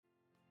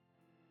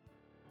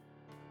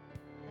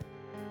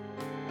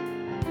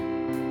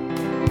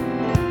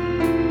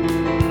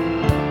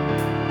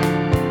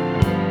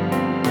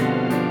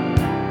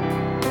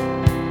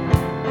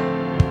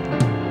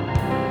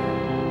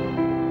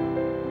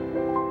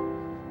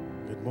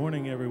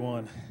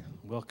Everyone.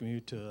 Welcome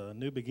you to a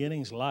New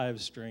Beginnings live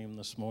stream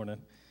this morning.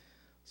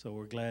 So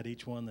we're glad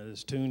each one that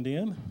is tuned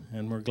in,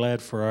 and we're glad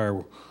for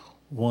our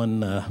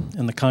one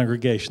in the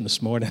congregation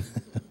this morning.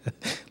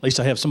 At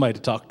least I have somebody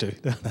to talk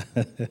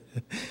to.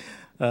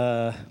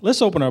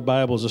 Let's open our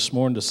Bibles this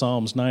morning to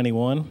Psalms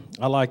 91.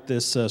 I like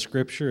this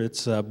scripture.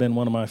 It's been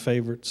one of my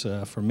favorites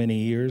for many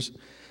years,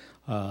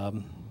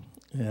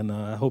 and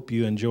I hope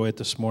you enjoy it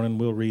this morning.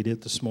 We'll read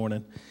it this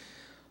morning.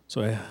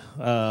 So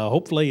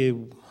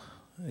hopefully,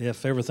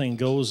 if everything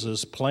goes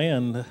as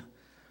planned,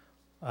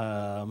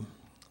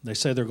 they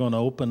say they're going to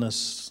open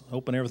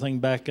everything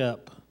back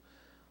up.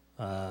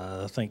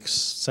 I think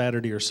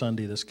Saturday or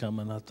Sunday this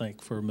coming, I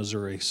think, for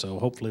Missouri. So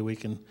hopefully we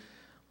can,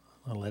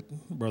 I'll let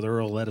Brother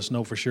Earl let us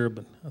know for sure,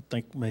 but I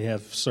think we may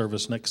have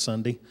service next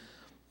Sunday.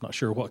 Not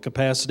sure what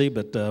capacity,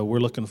 but we're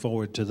looking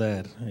forward to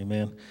that.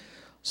 Amen.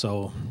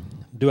 So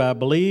do I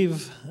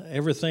believe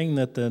everything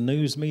that the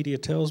news media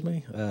tells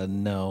me?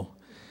 No.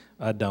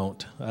 I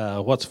don't.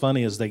 What's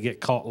funny is they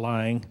get caught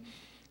lying,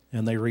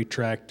 and they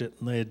retract it,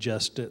 and they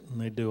adjust it,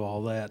 and they do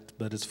all that.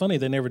 But it's funny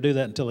they never do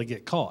that until they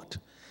get caught.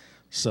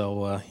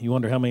 So you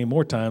wonder how many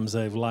more times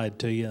they've lied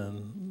to you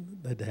and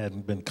they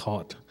hadn't been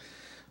caught.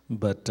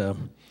 But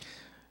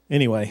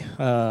anyway,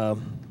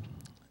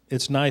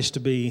 it's nice to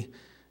be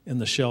in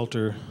the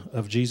shelter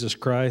of Jesus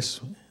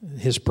Christ,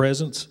 His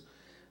presence.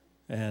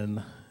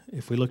 And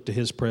if we look to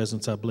His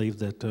presence, I believe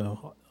that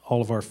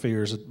all of our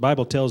fears, the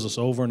Bible tells us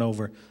over and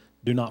over,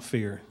 do not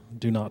fear,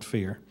 do not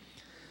fear.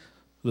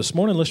 This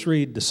morning, let's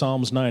read the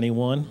Psalms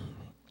 91.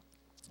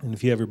 And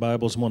if you have your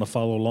Bibles and want to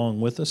follow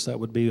along with us, that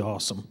would be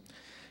awesome.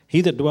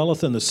 He that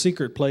dwelleth in the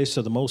secret place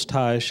of the Most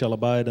High shall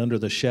abide under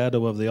the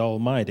shadow of the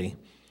Almighty.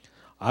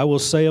 I will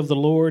say of the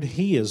Lord,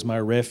 He is my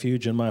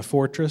refuge and my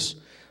fortress.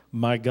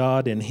 My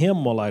God, in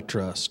Him will I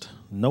trust.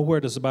 Nowhere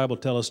does the Bible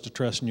tell us to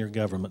trust in your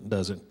government,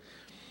 does it?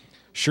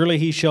 Surely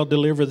He shall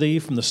deliver thee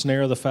from the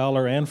snare of the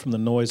fowler and from the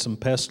noisome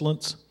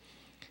pestilence.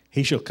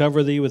 He shall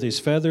cover thee with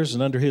His feathers,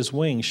 and under His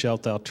wings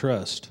shalt thou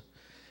trust.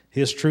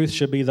 His truth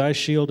shall be thy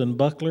shield and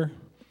buckler.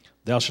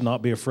 Thou shalt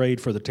not be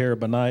afraid for the terror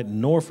by night,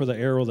 nor for the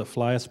arrow that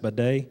flieth by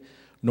day,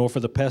 nor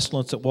for the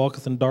pestilence that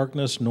walketh in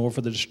darkness, nor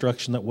for the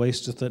destruction that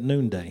wasteth at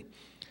noonday.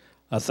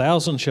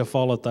 1,000 shall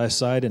fall at thy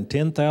side, and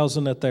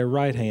 10,000 at thy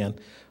right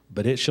hand,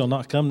 but it shall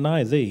not come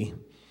nigh thee.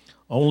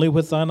 Only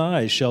with thine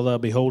eyes shalt thou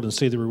behold and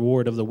see the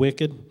reward of the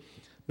wicked,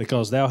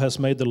 because thou hast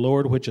made the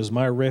Lord, which is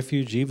my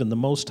refuge, even the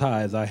Most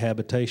High, thy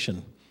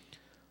habitation.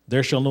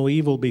 There shall no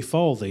evil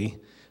befall thee,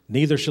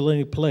 neither shall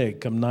any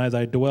plague come nigh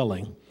thy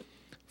dwelling.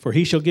 For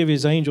He shall give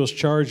His angels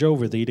charge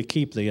over thee to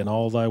keep thee in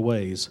all thy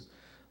ways.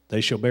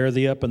 They shall bear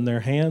thee up in their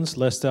hands,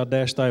 lest thou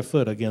dash thy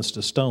foot against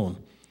a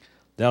stone.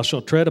 Thou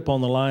shalt tread upon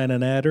the lion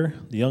and adder,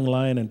 the young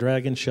lion and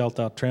dragon shalt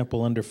thou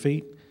trample under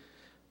feet.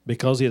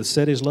 Because He hath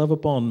set His love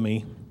upon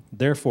me,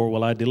 therefore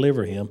will I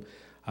deliver him.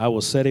 I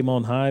will set him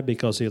on high,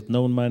 because he hath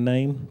known my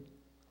name.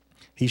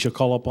 He shall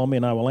call upon me,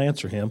 and I will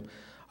answer him.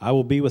 I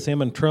will be with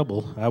him in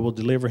trouble. I will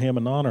deliver him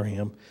and honor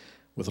him.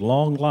 With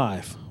long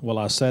life will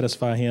I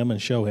satisfy him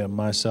and show him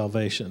my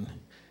salvation.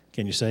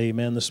 Can you say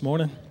amen this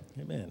morning?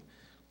 Amen.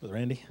 Brother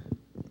Randy.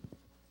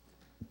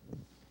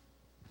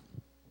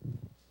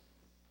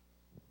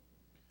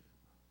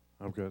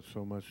 I've got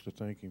so much to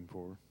thank Him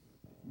for.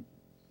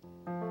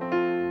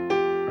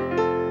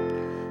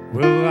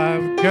 Well,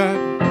 I've got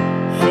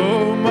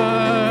so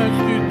much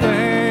to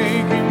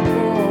thank Him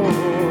for,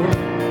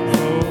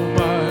 so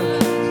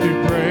much to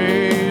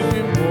praise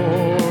Him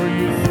for,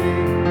 you see.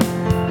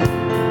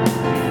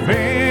 He's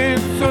been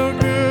so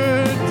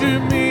good to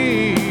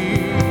me,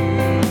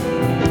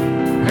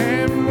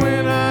 and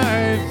when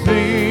I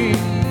think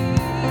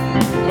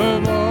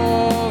of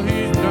all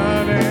He's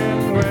done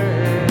and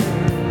where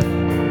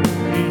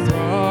He's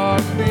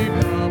brought me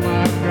from,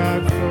 I've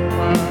got so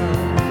much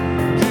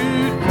to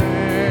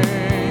thank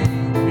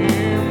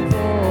Him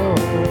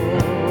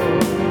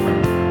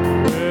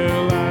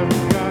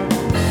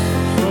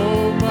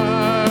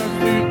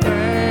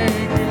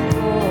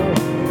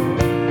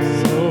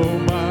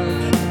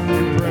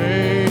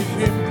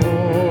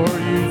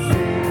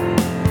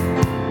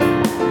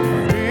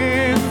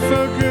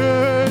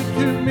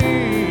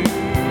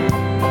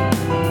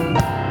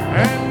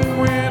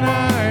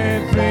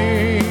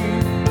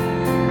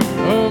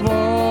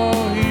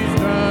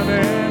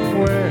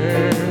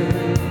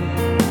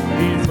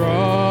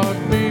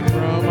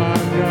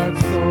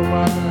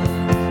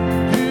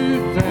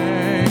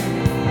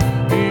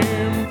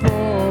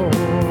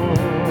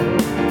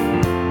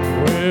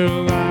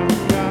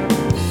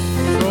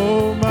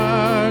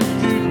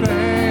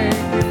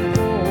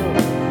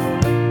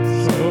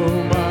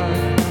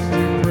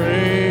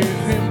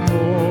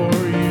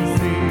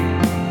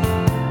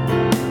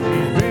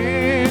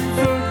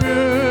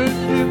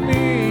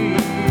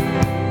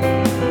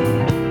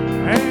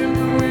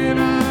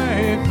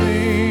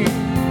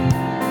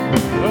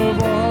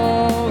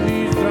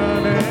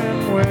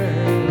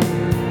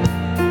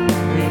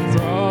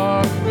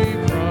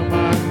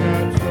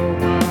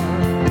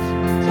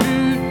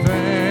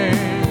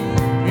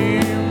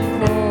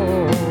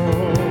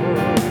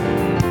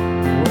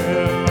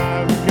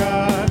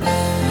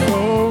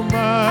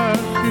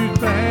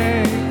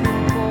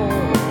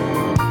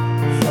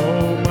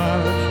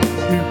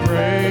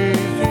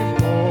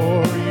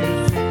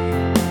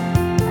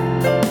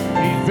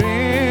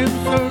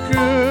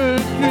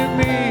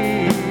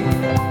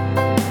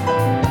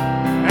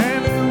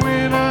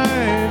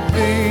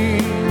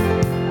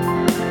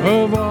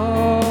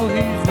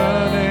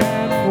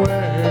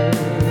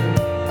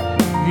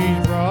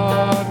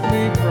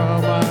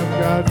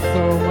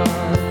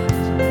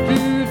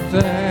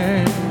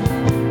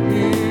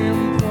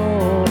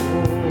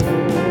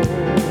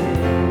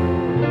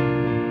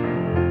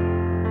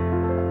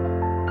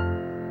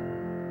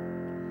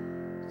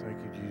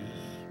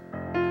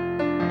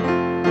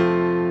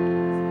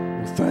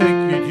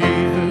Thank you,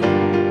 Jesus.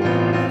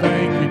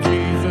 Thank you,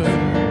 Jesus.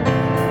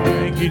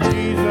 Thank you,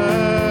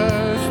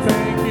 Jesus.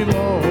 Thank you,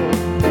 Lord.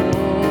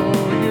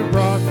 Oh, you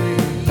brought me,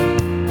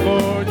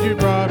 Lord, you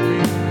brought me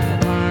a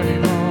mighty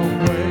long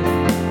way,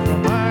 a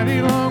mighty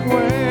long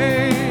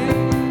way.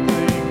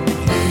 Thank you,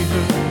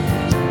 Jesus.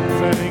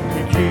 Thank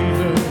you,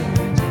 Jesus.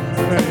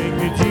 Thank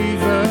you,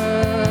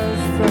 Jesus.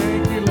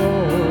 Thank you,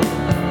 Lord.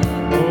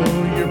 Oh,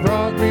 you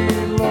brought me,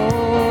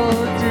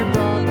 Lord, you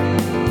brought me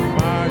a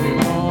mighty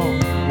long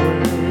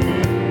way.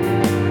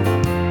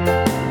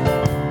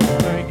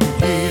 Thank you,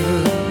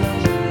 Jesus.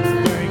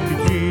 Thank you,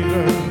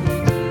 Jesus.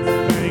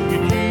 Thank you,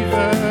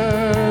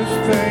 Jesus.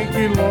 Thank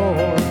you,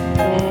 Lord.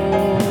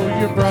 Oh,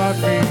 you brought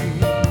me,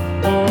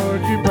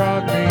 Lord, you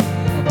brought me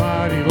a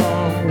mighty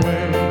long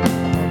way,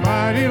 a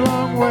mighty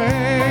long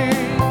way.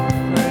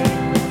 Thank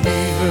you,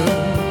 Jesus.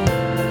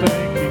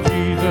 Thank you,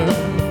 Jesus.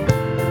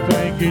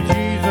 Thank you,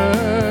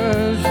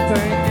 Jesus.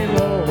 Thank you,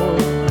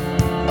 Lord.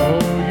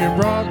 Oh, you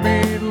brought me,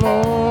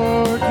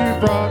 Lord, you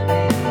brought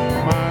me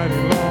a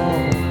mighty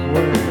long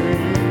way.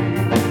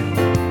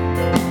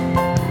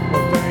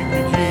 Oh, thank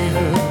you,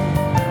 Jesus.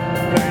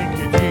 Thank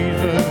you,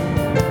 Jesus.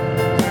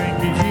 Thank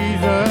you,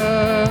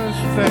 Jesus.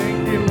 Thank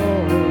you,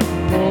 Lord.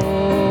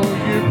 Oh,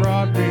 you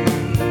brought me,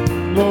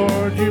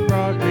 Lord, you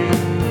brought me a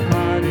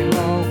mighty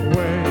long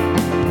way,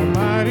 a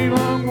mighty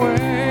long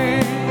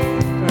way.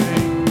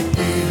 Thank you,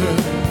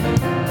 Jesus.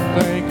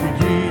 Thank you,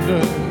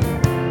 Jesus.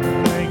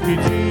 Thank you,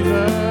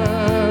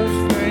 Jesus.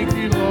 Thank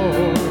you,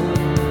 Lord.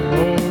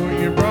 Oh,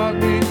 you brought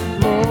me,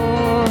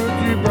 Lord,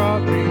 you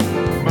brought me a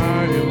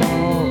mighty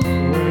long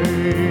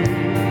way.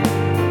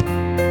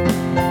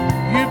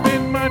 You've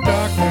been my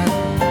doctor,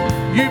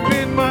 you've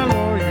been my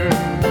lawyer,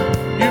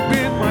 you've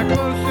been my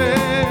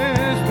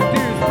closest and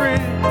dearest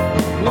friend.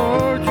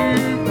 Lord,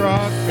 you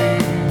brought me,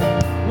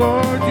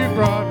 Lord, you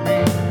brought me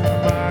a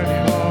mighty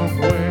long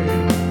way,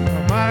 a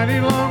mighty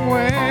long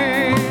way.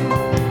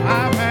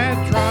 I've had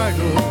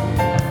trials,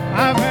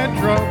 I've had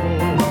trouble.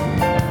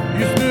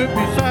 You stood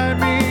beside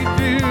me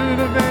to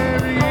the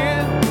very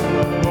end.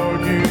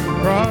 Lord, you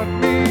brought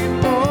me,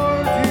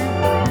 Lord, you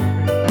brought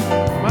me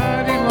a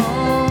mighty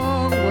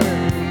long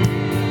way.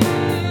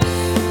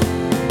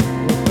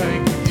 Well,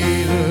 thank you,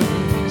 Jesus.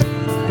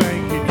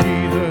 Thank you,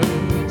 Jesus.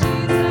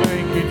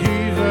 Thank you,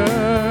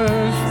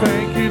 Jesus.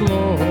 Thank you,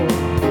 Lord.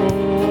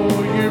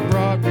 Oh, you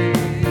brought me,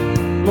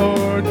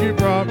 Lord, you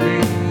brought me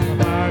a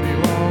mighty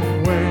long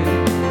way,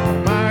 a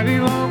mighty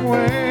long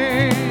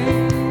way.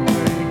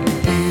 Thank you,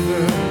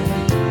 Jesus.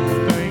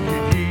 Thank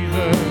you,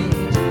 Jesus.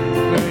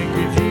 Thank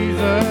you,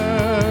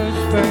 Jesus.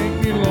 Thank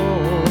you,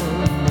 Lord.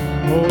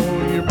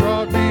 Oh, you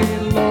brought me,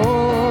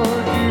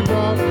 Lord, you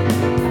brought me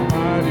a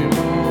mighty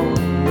long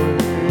way.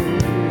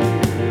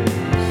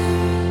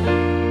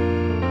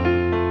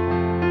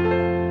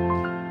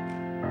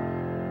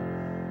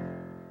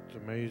 It's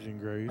amazing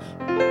grace.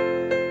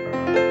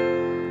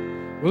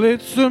 Well,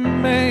 it's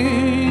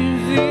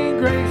amazing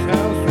grace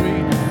how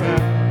sweet the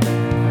sound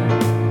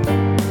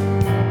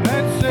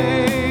that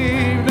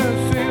saved a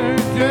sinner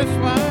just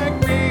like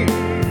me.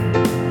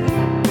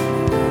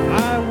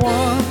 I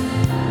once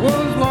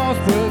was lost,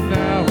 but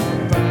now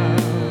I'm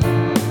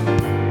found.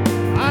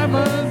 I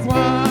was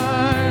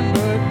blind,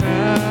 but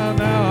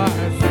now I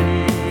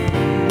see.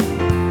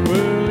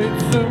 Well,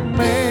 it's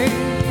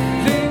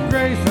amazing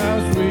grace how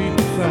sweet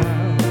the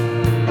sound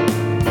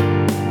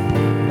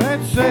that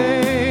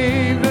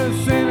saved a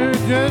sinner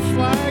just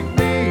like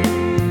me.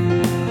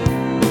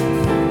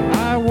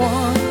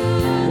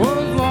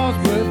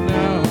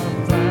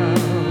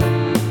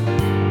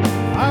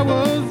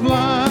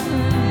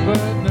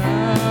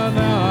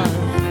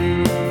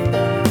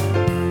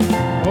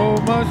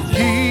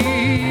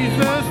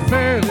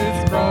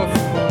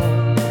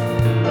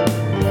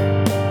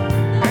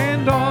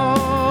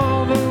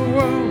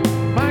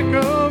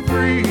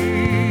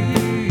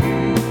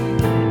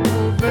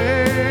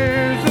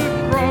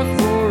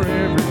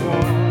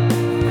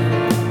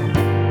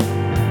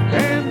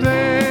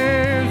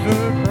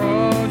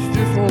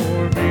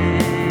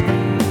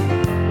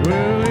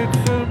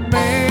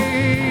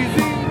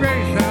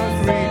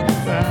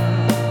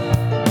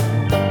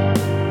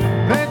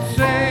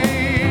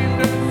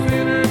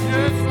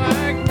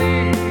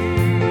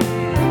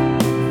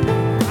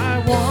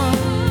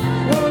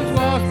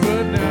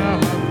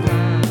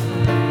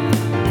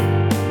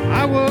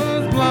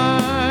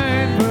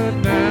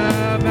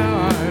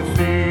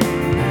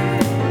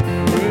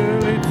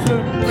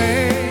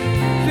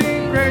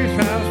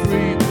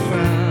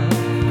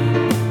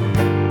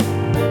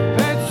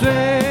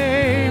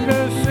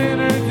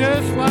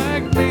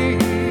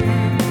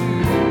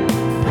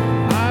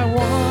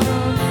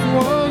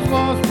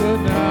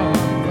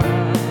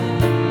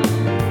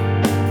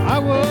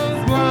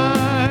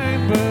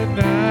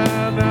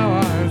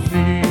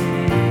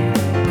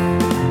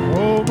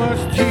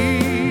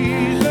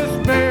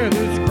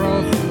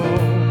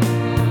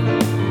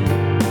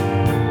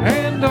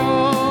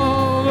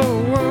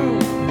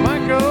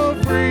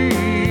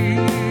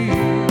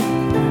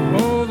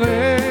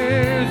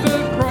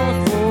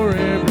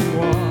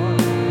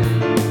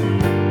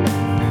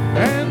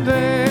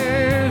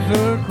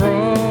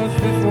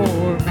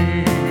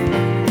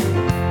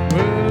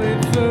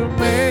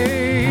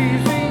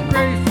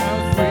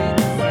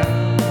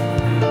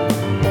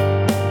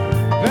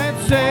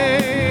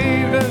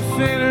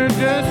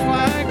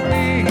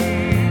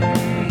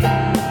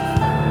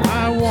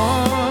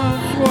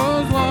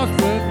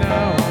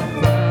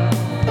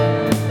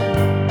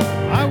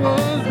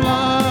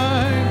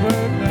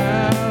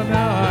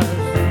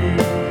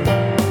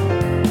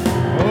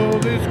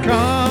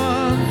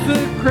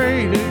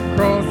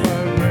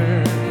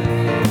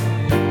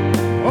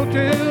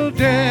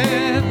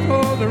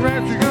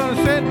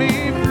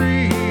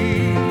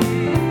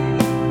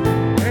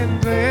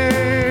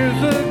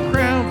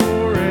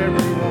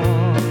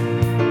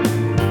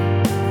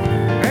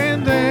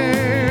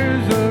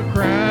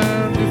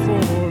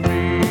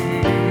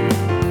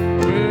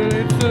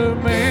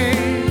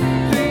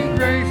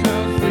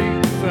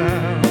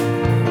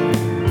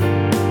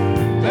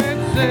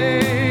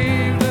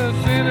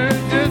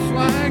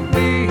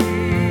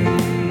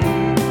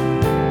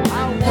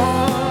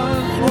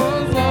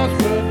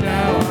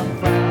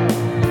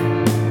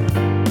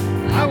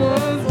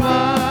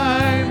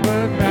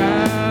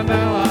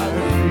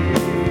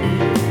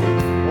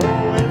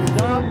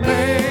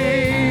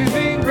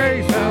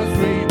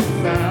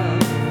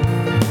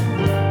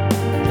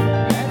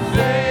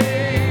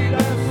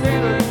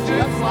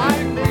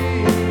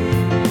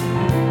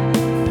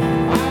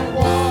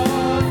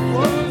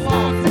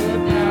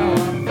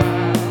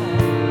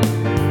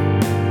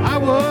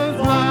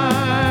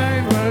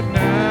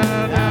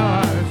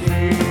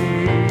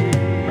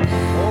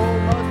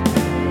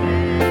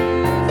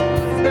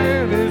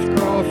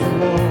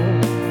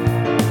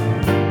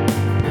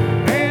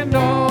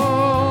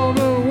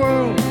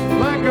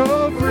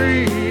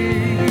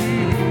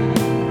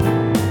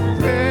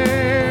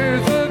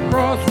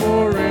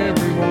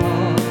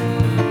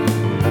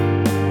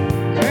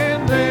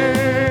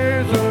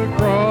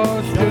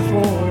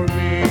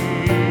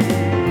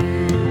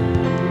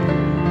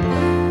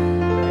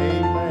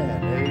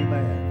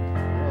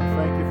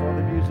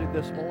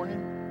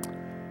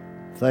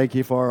 Thank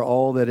you for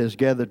all that is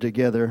gathered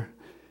together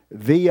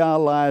via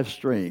live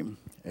stream.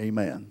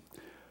 Amen.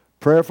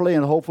 Prayerfully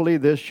and hopefully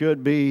this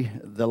should be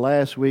the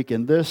last week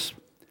in this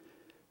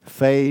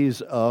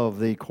phase of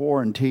the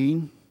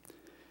quarantine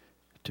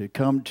to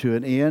come to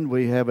an end.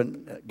 We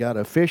haven't got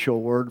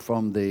official word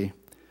from the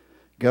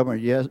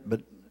government yet,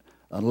 but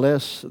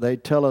unless they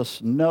tell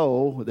us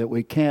no, that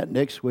we can't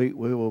next week,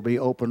 we will be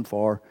open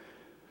for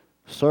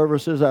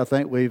services. I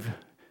think we've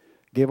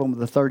given them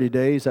the 30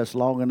 days. That's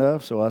long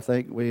enough, so I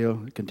think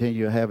we'll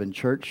continue having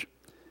church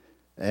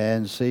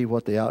and see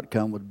what the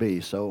outcome would be.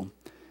 So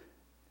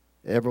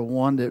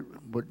everyone that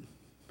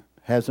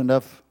has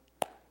enough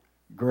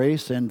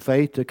grace and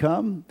faith to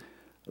come,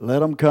 let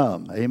them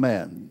come.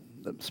 Amen.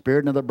 The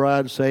Spirit and the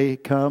bride say,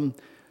 come,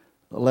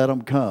 let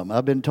them come.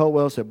 I've been told,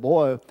 well, I said,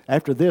 boy,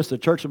 after this, the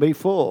church will be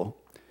full.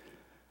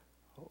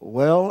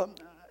 Well,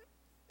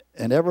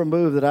 in every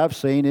move that I've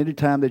seen,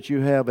 anytime that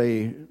you have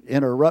a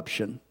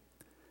interruption,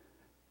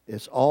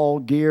 it's all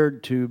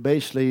geared to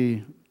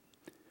basically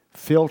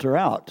filter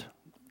out.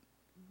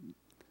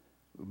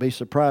 You'll be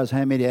surprised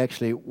how many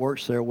actually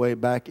works their way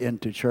back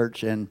into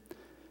church and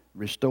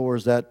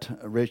restores that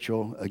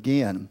ritual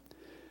again.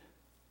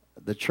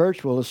 The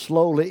church will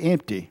slowly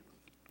empty.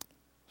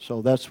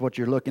 So that's what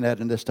you're looking at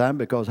in this time,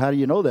 because how do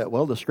you know that?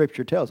 Well, the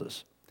Scripture tells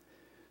us.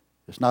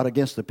 It's not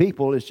against the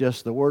people, it's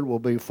just the word will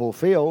be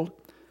fulfilled,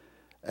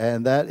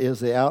 and that is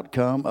the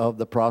outcome of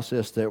the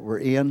process that we're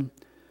in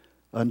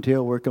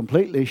until we're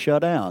completely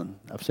shut down.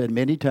 I've said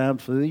many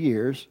times through the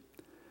years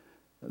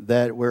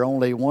that we're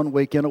only 1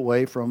 weekend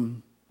away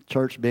from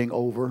church being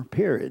over,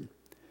 period.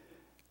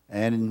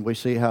 And we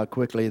see how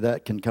quickly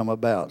that can come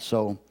about.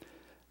 So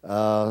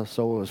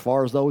as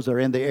far as those that are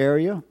in the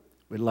area,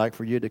 we'd like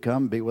for you to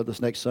come be with us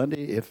next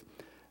Sunday. If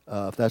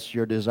that's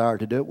your desire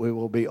to do it, we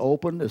will be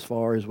open as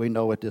far as we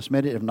know at this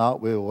minute. If not,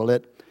 we will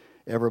let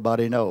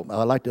everybody know.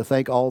 I'd like to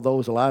thank all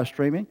those live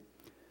streaming,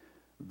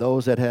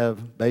 those that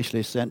have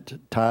basically sent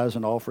tithes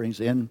and offerings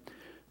in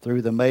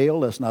through the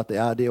mail. That's not the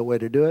ideal way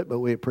to do it, but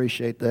we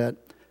appreciate that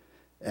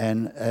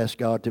and ask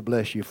God to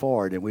bless you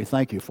for it, and we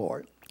thank you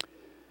for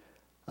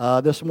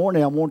it. This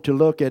morning I want to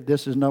look at,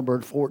 this is number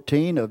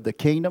 14 of the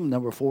kingdom,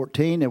 number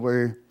 14, and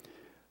we're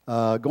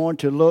going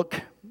to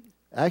look,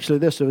 actually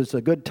this is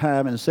a good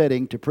time and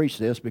setting to preach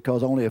this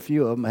because only a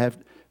few of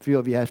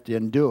you have to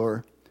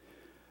endure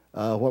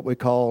what we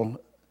call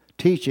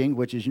teaching,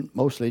 which is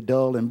mostly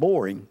dull and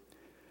boring.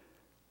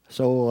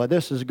 So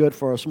this is good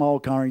for a small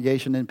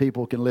congregation, and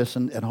people can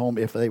listen at home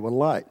if they would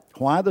like.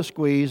 Why the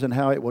squeeze and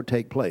how it will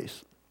take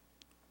place.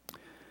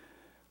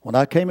 When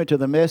I came into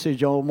the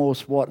message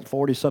almost,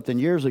 40-something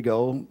years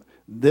ago,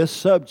 this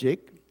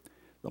subject,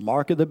 the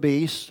mark of the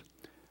beast,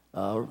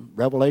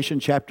 Revelation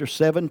chapter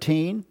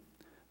 17,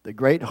 the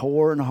great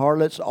whore and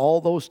harlots, all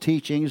those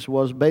teachings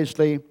was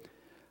basically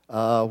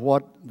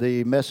what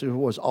the message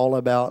was all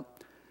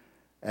about.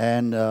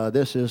 And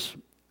this is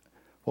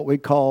what we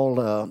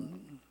call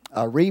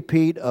a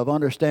repeat of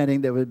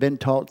understanding that had been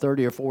taught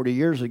 30 or 40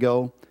 years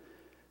ago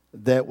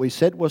that we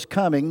said was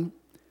coming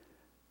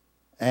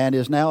and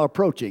is now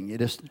approaching.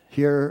 It is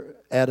here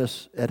at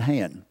us at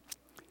hand.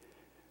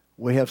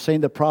 We have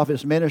seen the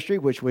prophet's ministry,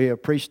 which we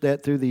have preached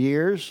that through the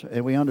years,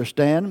 and we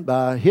understand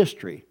by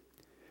history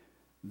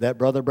that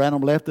Brother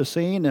Branham left the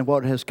scene, and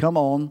what has come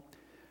on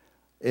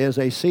is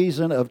a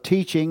season of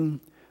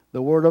teaching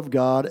the Word of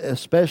God,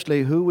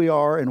 especially who we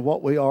are and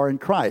what we are in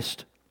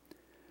Christ.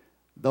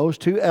 Those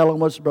two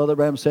elements, Brother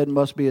Branham said,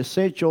 must be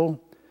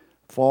essential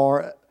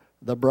for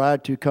the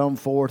bride to come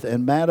forth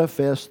and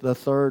manifest the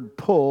third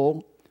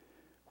pull,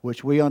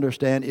 which we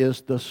understand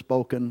is the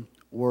spoken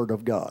Word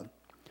of God.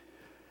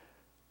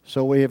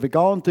 So we have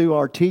gone through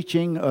our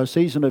teaching, a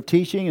season of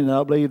teaching, and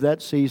I believe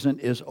that season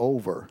is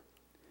over.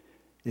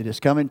 It is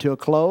coming to a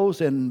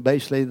close, and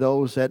basically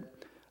those that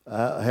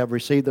have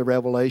received the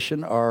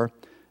revelation are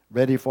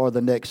ready for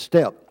the next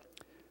step.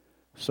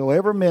 So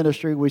every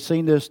ministry, we've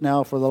seen this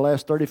now for the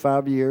last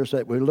 35 years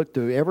that we looked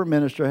through, every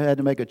minister had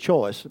to make a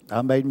choice.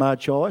 I made my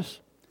choice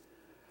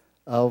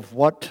of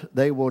what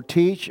they will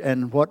teach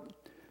and what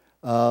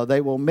they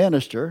will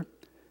minister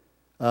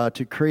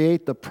to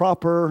create the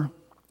proper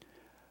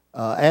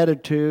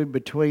attitude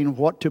between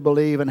what to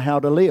believe and how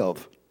to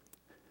live.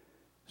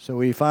 So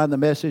we find the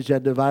message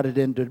that divided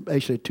into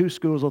basically two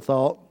schools of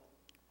thought.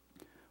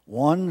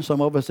 One,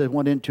 some of us have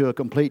went into a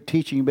complete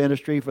teaching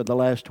ministry for the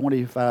last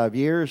 25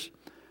 years.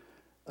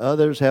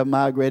 Others have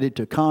migrated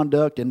to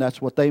conduct, and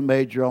that's what they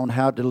major on,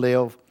 how to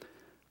live,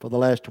 for the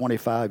last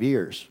 25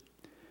 years.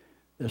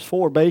 There's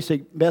 4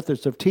 basic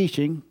methods of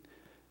teaching,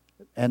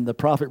 and the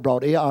prophet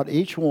brought out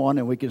each one,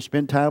 and we can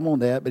spend time on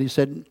that. But he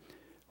said,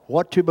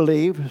 what to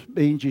believe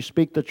means you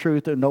speak the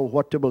truth and know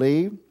what to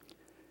believe.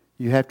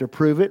 You have to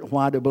prove it,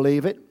 why to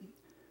believe it.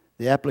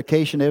 The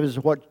application of it is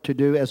what to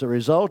do as a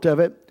result of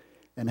it,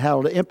 and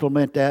how to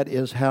implement that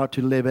is how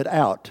to live it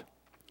out.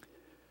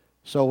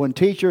 So when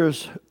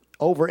teachers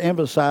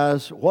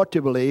overemphasize what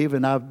to believe,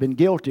 and I've been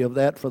guilty of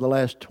that for the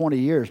last 20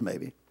 years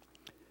maybe,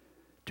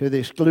 to the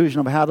exclusion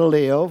of how to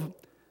live,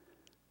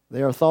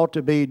 They are thought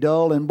to be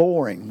dull and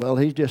boring. Well,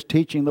 he's just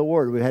teaching the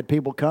Word. We had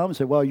people come and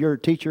say, well, you're a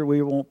teacher,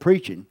 we want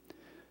preaching.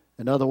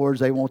 In other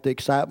words, they want the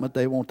excitement,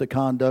 they want the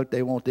conduct,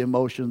 they want the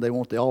emotion, they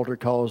want the altar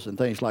calls and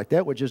things like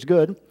that, which is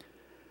good.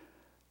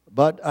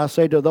 But I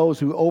say to those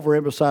who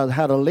overemphasize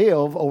how to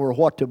live over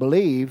what to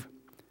believe,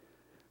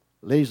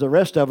 leaves the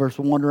rest of us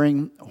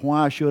wondering,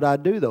 why should I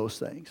do those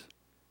things?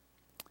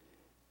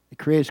 It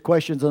creates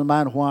questions in the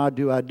mind, why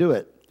do I do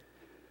it?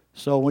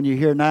 So when you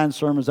hear 9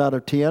 sermons out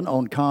of 10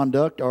 on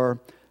conduct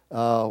or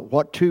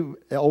what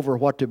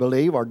to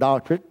believe or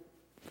doctrine,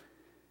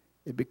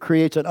 it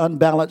creates an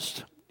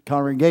unbalanced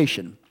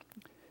congregation.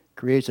 It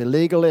creates a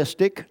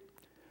legalistic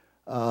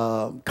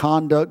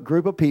conduct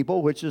group of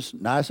people, which is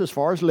nice as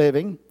far as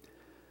living,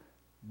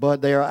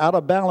 but they are out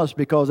of balance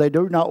because they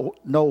do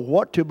not know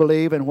what to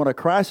believe, and when a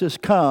crisis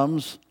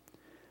comes,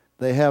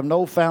 they have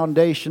no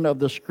foundation of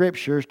the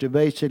Scriptures to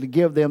basically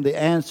give them the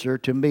answer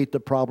to meet the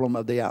problem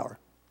of the hour.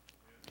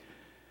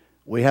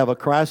 We have a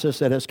crisis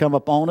that has come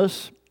upon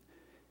us.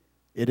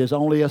 It is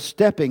only a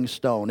stepping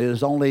stone. It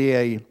is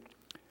only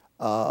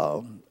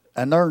an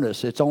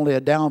earnest. It's only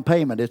a down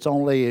payment. It's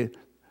only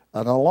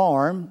an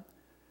alarm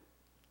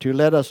to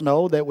let us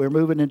know that we're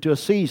moving into a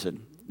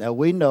season. Now,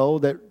 we know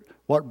that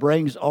what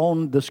brings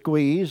on the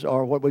squeeze,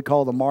 or what we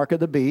call the mark of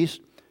the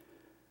beast,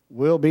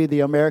 will be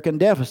the American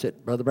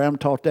deficit. Brother Branham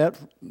taught that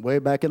way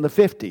back in the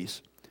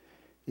 50s.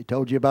 He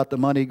told you about the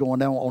money going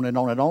down on and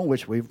on and on,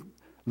 which we've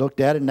looked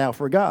at and now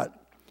forgot.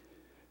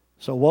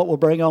 So what will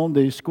bring on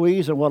the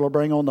squeeze and what will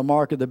bring on the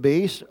mark of the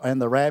beast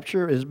and the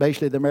rapture is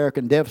basically the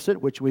American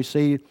deficit, which we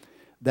see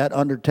that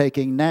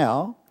undertaking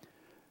now.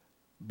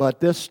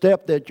 But this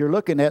step that you're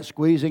looking at,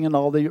 squeezing and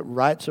all the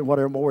rights and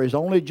whatever more, is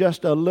only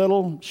just a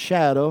little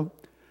shadow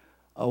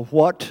of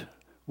what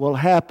will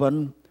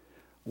happen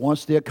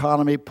once the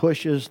economy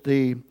pushes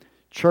the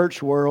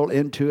church world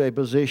into a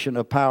position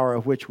of power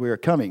of which we are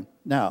coming.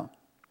 Now,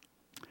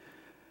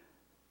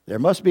 there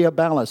must be a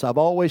balance. I've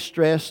always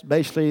stressed,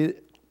 basically,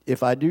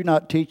 if I do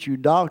not teach you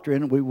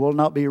doctrine, we will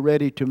not be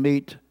ready to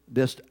meet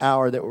this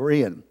hour that we're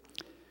in.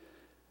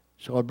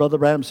 So our Brother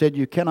Branham said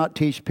you cannot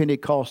teach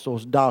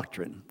Pentecostals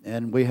doctrine,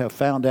 and we have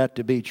found that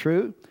to be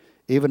true,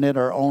 even in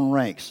our own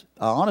ranks.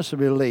 I honestly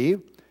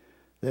believe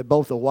that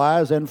both the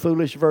wise and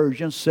foolish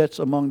virgin sits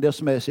among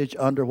this message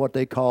under what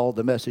they call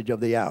the message of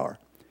the hour.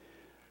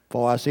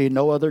 For I see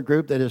no other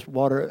group that has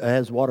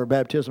water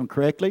baptism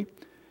correctly.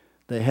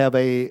 They have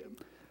a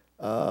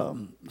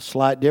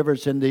slight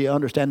difference in the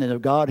understanding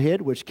of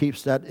Godhead, which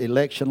keeps that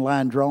election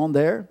line drawn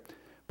there.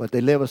 But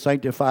they live a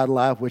sanctified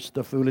life, which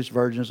the foolish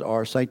virgins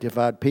are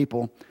sanctified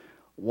people,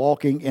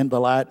 walking in the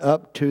light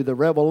up to the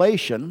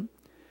revelation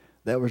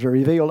that was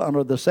revealed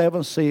under the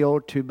 7th seal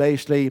to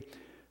basically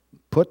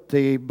put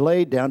the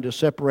blade down to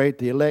separate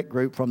the elect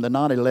group from the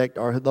non-elect,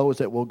 or those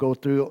that will go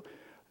through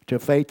to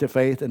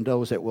faith and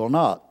those that will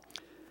not.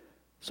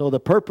 So the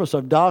purpose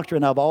of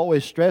doctrine, I've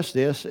always stressed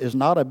this, is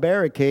not a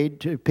barricade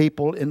to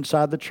people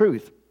inside the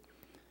truth.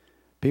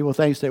 People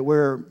think that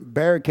we're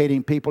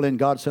barricading people in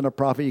God sent a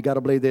prophet, you got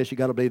to believe this, you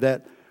got to believe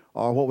that,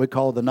 or what we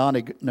call the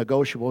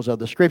non-negotiables of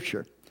the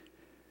Scripture.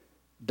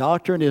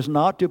 Doctrine is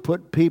not to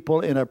put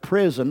people in a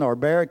prison or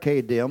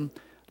barricade them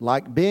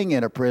like being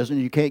in a prison.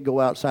 You can't go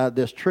outside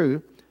this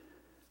truth,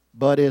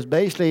 but is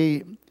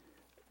basically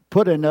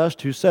putting us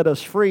to set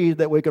us free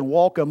that we can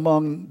walk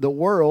among the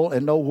world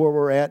and know where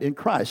we're at in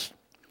Christ.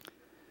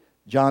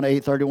 John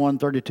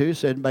 8:31-32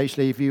 said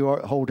basically, if you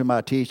hold to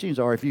my teachings,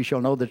 or if you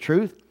shall know the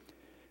truth,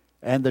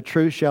 and the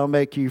truth shall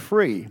make you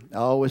free. I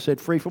always said,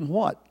 free from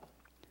what?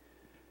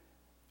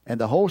 And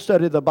the whole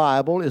study of the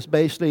Bible is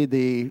basically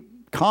the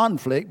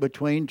conflict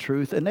between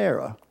truth and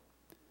error.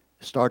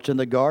 It starts in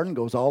the garden,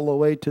 goes all the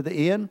way to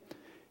the end.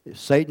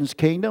 It's Satan's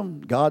kingdom,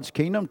 God's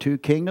kingdom, 2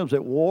 kingdoms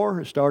at war.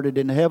 It started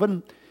in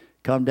heaven,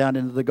 come down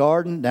into the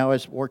garden. Now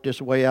it's worked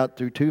its way out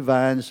through 2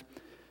 vines,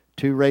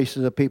 2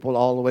 races of people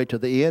all the way to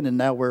the end. And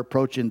now we're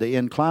approaching the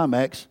end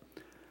climax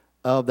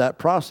of that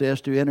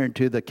process to enter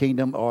into the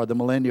kingdom or the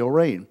millennial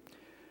reign.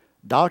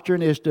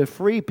 Doctrine is to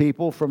free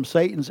people from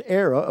Satan's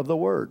era of the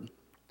word.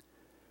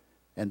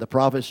 And the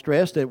prophet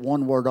stressed that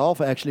one word off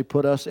actually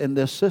put us in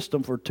this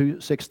system for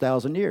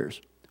 6,000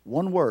 years.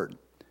 One word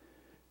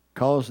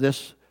caused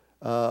this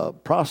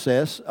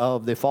process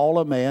of the fall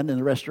of man and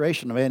the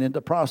restoration of man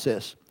into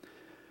process.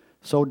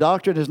 So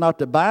doctrine is not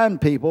to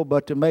bind people,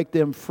 but to make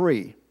them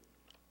free.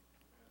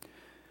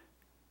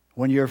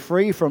 When you're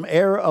free from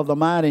error of the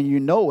mind and you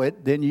know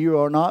it, then you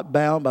are not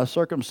bound by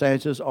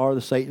circumstances or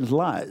the Satan's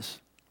lies.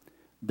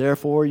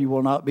 Therefore, you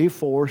will not be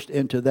forced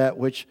into that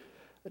which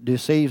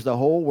deceives the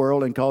whole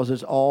world and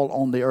causes all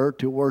on the earth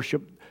to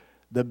worship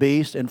the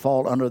beast and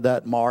fall under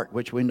that mark,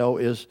 which we know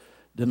is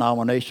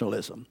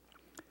denominationalism.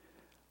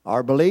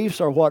 Our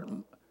beliefs are what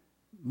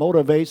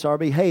motivates our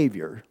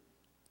behavior.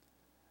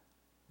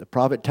 The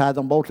prophet tied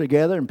them both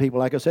together, and people,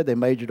 like I said, they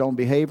majored on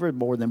behavior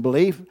more than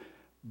belief.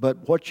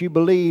 But what you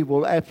believe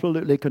will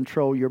absolutely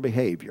control your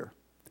behavior.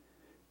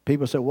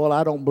 People say, well,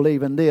 I don't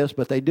believe in this,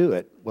 but they do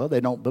it. Well,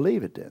 they don't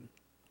believe it then.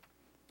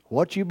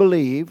 What you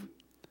believe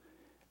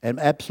and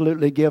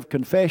absolutely give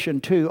confession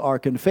to or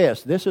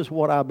confess. This is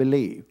what I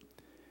believe.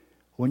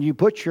 When you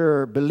put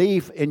your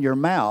belief in your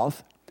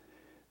mouth,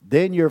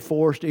 then you're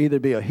forced to either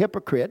be a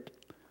hypocrite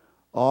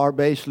or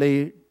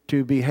basically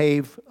to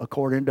behave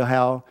according to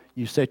how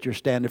you set your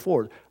standard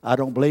forth. I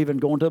don't believe in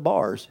going to the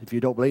bars. If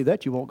you don't believe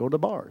that, you won't go to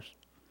bars.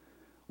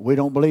 We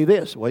don't believe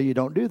this. Well, you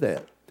don't do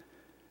that.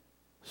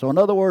 So in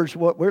other words,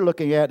 what we're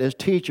looking at as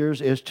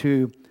teachers is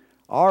to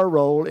our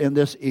role in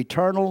this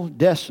eternal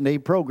destiny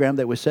program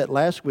that we set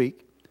last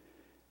week.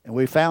 And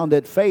we found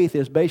that faith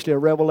is basically a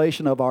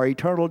revelation of our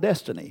eternal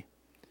destiny.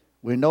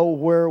 We know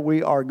where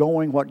we are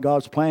going, what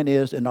God's plan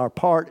is, and our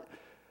part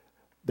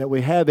that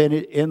we have in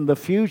it in the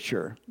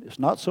future. It's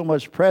not so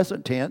much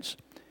present tense.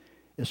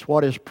 It's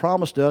what is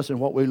promised us and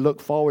what we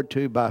look forward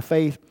to by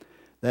faith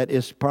that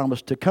is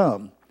promised to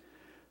come.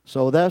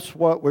 So that's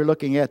what we're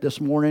looking at this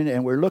morning,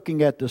 and we're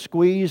looking at the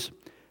squeeze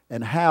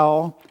and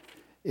how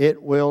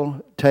it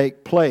will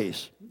take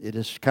place. It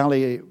is kind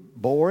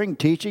of boring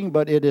teaching,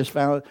 but it is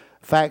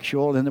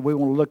factual, and we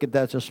want to look at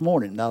that this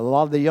morning. Now, a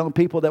lot of the young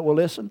people that will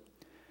listen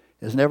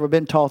has never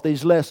been taught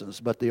these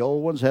lessons, but the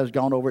old ones has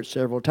gone over it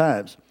several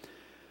times.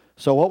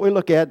 So what we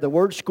look at, the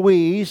word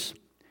squeeze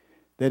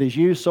that is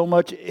used so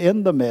much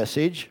in the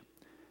message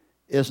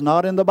is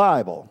not in the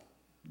Bible.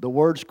 The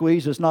word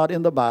squeeze is not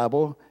in the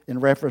Bible in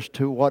reference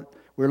to what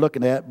we're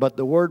looking at, but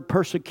the word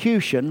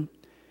persecution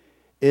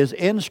is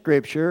in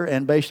Scripture,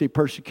 and basically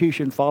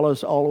persecution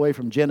follows all the way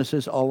from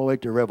Genesis all the way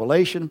to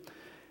Revelation.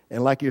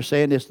 And like you're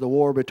saying, it's the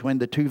war between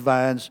the two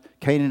vines.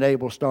 Cain and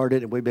Abel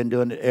started, and we've been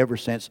doing it ever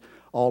since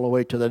all the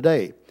way to the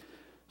day.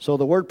 So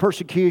the word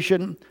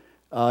persecution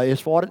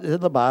is what is in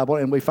the Bible,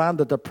 and we find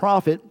that the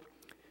prophet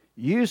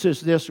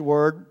uses this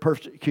word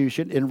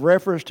persecution in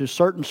reference to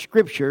certain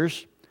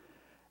scriptures.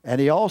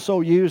 And he also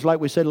used, like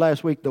we said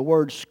last week, the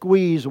word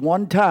squeeze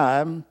one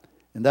time,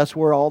 and that's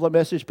where all the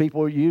message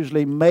people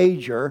usually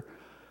major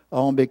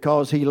on,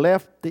 because he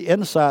left the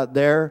insight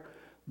there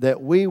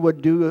that we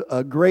would do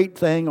a great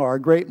thing or a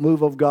great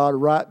move of God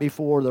right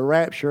before the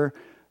rapture.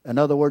 In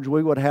other words,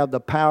 we would have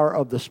the power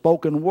of the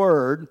spoken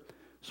word.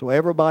 So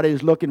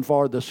everybody's looking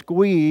for the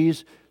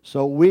squeeze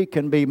so we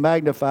can be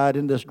magnified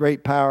in this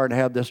great power and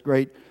have this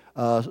great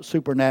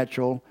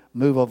supernatural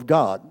move of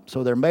God.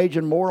 So they're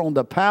majoring more on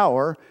the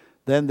power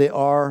than they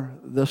are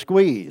the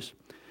squeeze.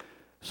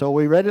 So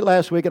we read it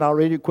last week, and I'll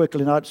read it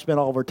quickly, not spend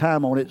all of our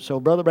time on it. So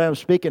Brother Branham's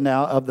speaking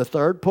now of the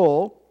third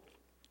pull.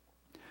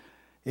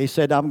 He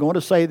said, I'm going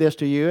to say this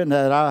to you, and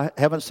that I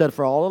haven't said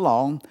for all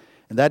along,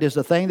 and that is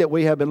the thing that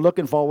we have been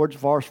looking forward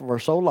for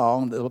so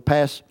long, the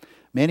past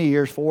many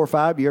years, 4 or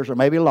 5 years, or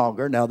maybe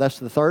longer. Now that's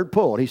the third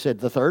pull. He said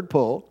the third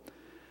pull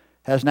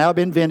has now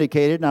been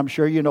vindicated, and I'm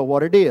sure you know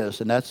what it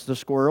is, and that's the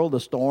squirrel, the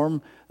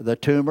storm, the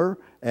tumor,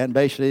 and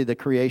basically the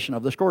creation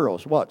of the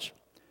squirrels. Watch.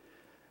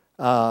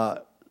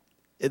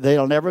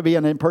 There'll never be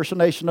an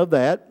impersonation of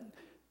that,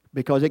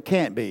 because it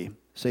can't be.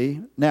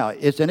 See? Now,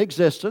 it's in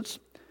existence.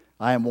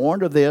 I am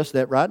warned of this,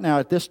 that right now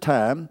at this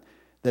time,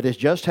 that has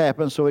just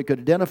happened, so it could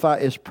identify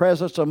its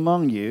presence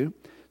among you.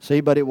 See,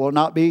 but it will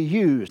not be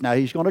used. Now,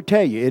 he's going to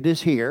tell you, it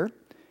is here.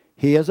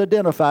 He has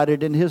identified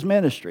it in his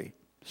ministry,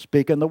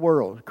 speaking the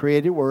word,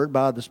 created word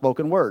by the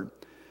spoken word.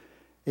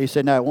 He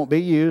said, now, it won't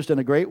be used in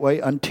a great way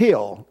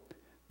until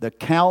the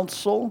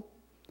council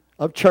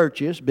of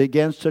churches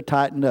begins to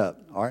tighten up.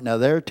 All right, now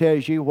there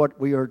tells you what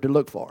we are to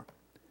look for.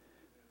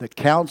 The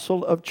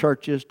council of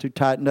churches to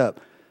tighten up.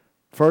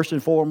 First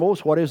and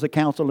foremost, what is the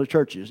council of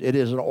churches? It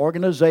is an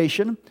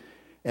organization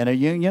and a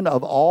union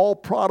of all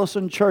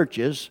Protestant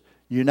churches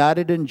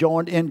united and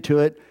joined into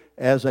it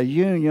as a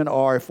union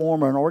or a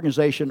form or an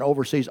organization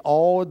oversees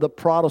all the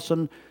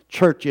Protestant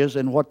churches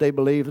and what they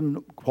believe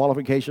in,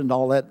 qualifications and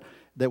all that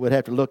would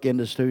have to look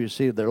into to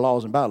see their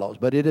laws and bylaws.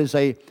 But it is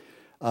a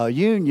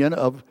union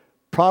of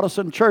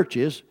Protestant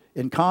churches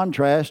in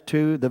contrast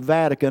to the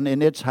Vatican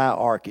in its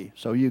hierarchy.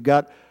 So you've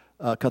got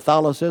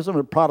Catholicism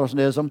and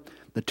Protestantism,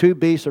 the two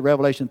beasts of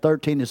Revelation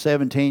 13 and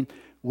 17,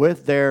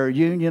 with their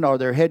union or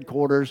their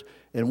headquarters,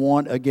 and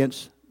one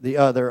against the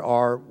other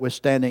are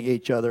withstanding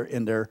each other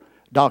in their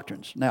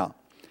doctrines. Now,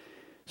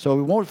 so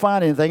we won't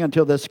find anything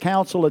until this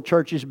council of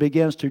churches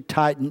begins to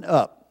tighten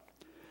up.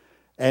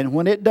 And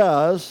when it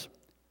does,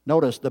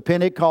 notice the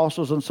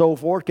Pentecostals and so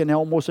forth can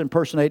almost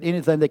impersonate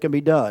anything that can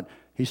be done.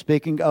 He's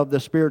speaking of the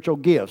spiritual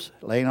gifts,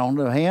 laying on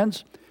the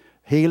hands,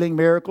 healing,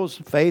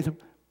 miracles, faith,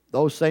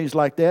 those things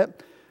like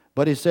that.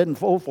 But he said in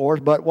full force,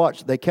 but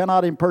watch, they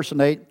cannot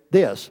impersonate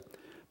this.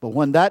 But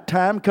when that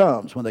time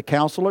comes, when the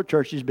council of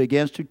churches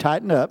begins to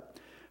tighten up,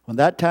 when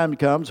that time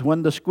comes,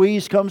 when the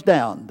squeeze comes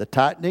down, the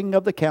tightening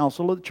of the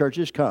council of the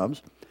churches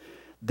comes,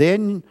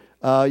 then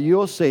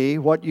you'll see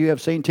what you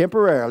have seen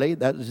temporarily,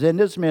 that is in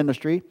this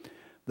ministry,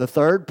 the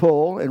third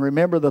pull. And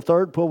remember, the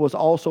third pull was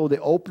also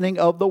the opening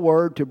of the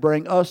Word to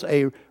bring us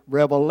a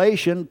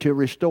revelation to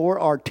restore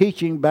our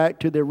teaching back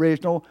to the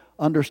original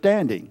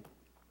understanding.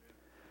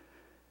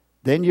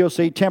 Then you'll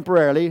see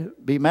temporarily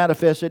be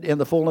manifested in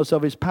the fullness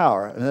of His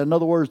power. In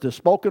other words, the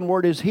spoken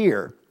Word is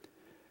here,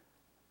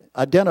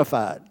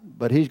 identified.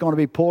 But He's going to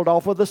be pulled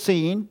off of the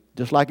scene,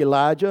 just like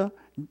Elijah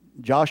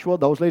Joshua,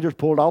 those leaders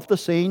pulled off the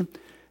scene,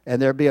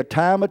 and there'd be a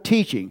time of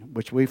teaching,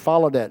 which we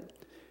followed that.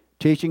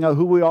 Teaching of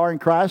who we are in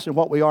Christ and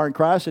what we are in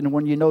Christ. And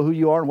when you know who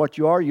you are and what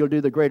you are, you'll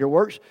do the greater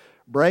works,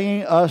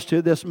 bringing us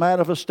to this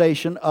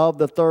manifestation of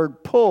the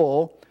third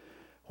pull,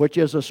 which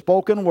is a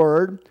spoken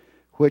word,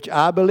 which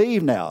I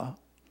believe now,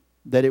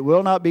 that it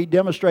will not be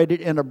demonstrated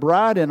in a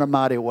bride in a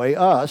mighty way,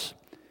 us,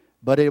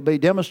 but it will be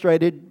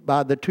demonstrated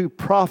by the two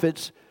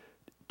prophets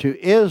to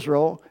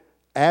Israel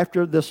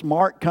after this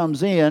mark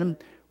comes in,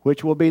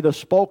 which will be the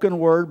spoken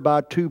word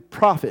by two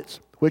prophets,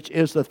 which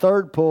is the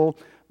third pull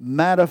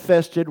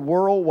manifested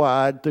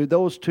worldwide through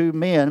those two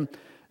men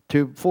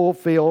to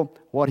fulfill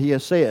what he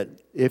has said.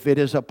 If it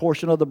is a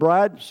portion of the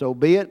bride, so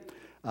be it.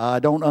 I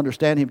don't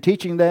understand him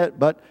teaching that,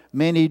 but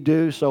many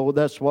do, so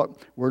that's what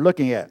we're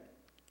looking at.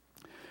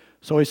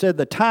 So he said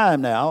the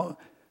time now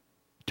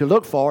to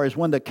look for is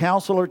when the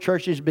council of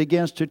churches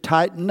begins to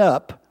tighten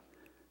up.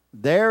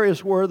 There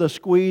is where the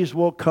squeeze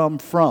will come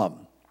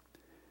from.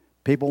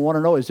 People want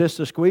to know, is this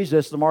the squeeze? Is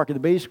this the mark of the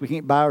beast? We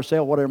can't buy or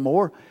sell whatever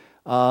more.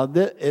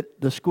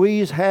 The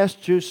squeeze has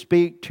to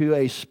speak to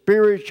a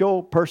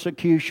spiritual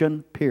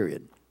persecution,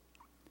 period.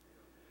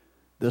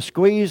 The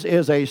squeeze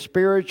is a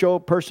spiritual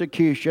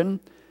persecution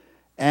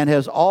and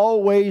has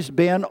always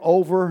been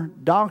over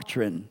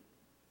doctrine.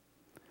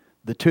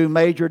 The two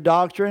major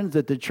doctrines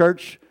that the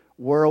church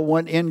world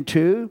went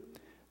into,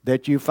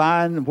 that you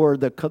find where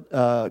the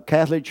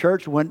Catholic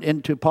Church went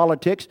into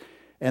politics,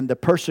 and the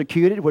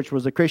persecuted, which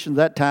was the Christians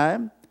at that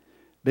time,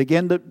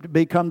 began to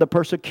become the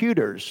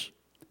persecutors.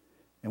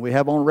 And we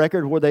have on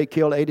record where they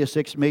killed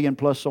 86 million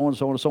plus so and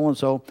so and so and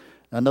so.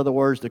 In other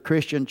words, the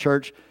Christian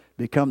church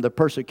become the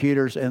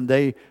persecutors, and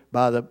they,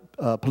 by the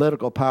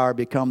political power,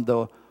 become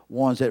the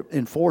ones that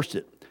enforced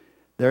it.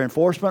 Their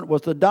enforcement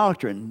was the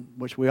doctrine,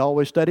 which we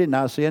always studied,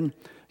 Nicene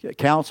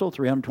Council,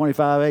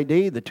 325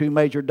 A.D. The two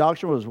major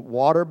doctrines was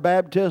water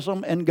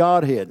baptism and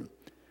Godhead.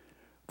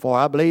 For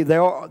I believe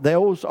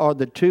those are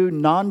the two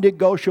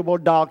non-negotiable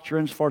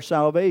doctrines for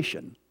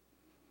salvation.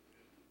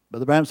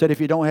 Brother Branham said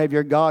if you don't have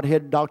your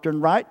Godhead doctrine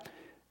right,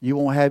 you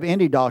won't have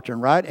any doctrine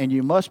right, and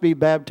you must be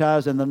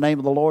baptized in the name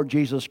of the Lord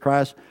Jesus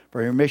Christ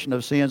for remission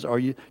of sins,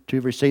 or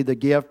to receive the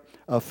gift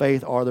of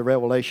faith or the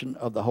revelation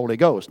of the Holy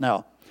Ghost.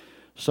 Now,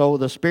 so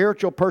the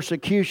spiritual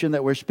persecution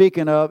that we're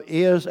speaking of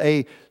is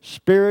a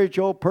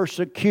spiritual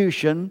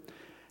persecution,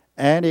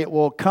 and it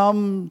will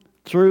come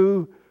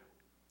through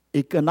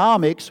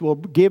economics, will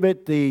give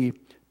it the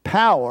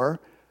power,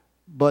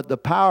 but the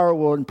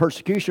power and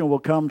persecution will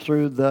come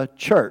through the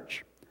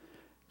church.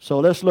 So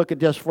let's look at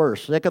this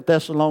first. 2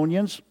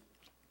 Thessalonians.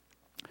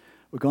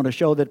 We're going to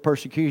show that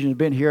persecution has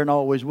been here and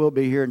always will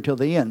be here until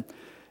the end.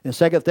 In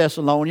 2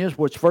 Thessalonians,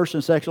 which 1st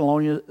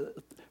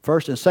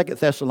and 2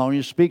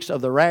 Thessalonians speaks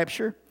of the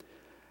rapture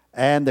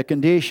and the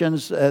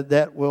conditions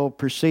that will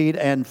precede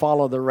and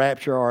follow the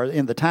rapture, or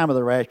in the time of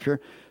the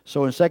rapture.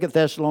 So in 2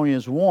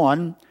 Thessalonians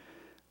 1,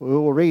 we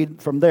will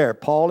read from there.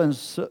 Paul and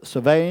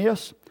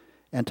Silvanus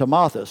and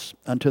Timotheus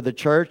unto the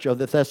church of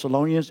the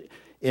Thessalonians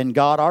in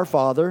God our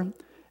Father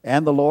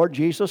and the Lord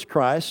Jesus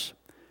Christ,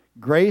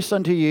 grace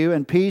unto you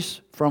and peace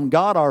from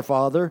God our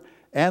Father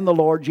and the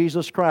Lord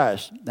Jesus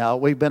Christ. Now,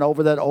 we've been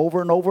over that over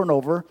and over and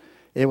over.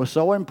 It was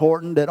so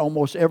important that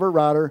almost every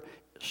writer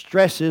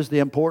stresses the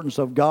importance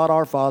of God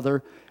our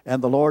Father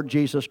and the Lord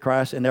Jesus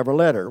Christ in every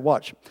letter.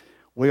 Watch.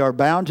 We are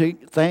bound to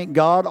thank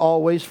God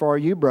always for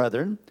you,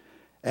 brethren,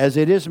 as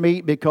it is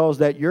meet, because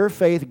that your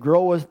faith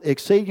groweth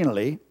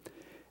exceedingly,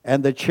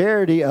 and the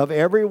charity of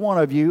every one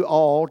of you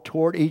all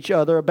toward each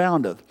other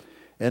aboundeth.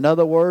 In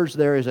other words,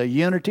 there is a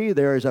unity,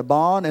 there is a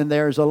bond, and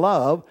there is a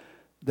love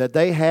that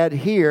they had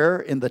here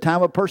in the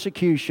time of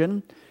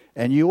persecution.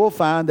 And you will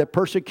find that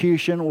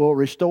persecution will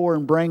restore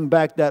and bring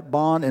back that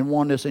bond and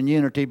oneness and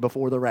unity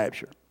before the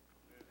rapture.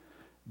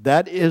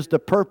 That is the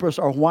purpose,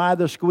 or why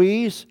the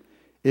squeeze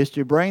is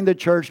to bring the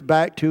church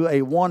back to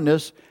a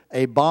oneness,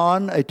 a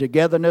bond, a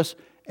togetherness,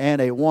 and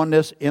a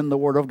oneness in the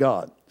Word of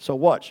God. So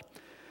watch.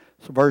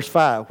 So verse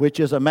 5, which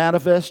is a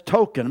manifest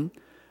token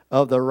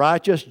of the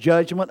righteous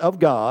judgment of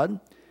God,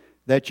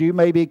 that you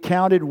may be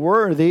counted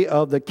worthy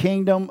of the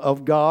kingdom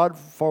of God,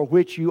 for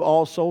which you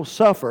also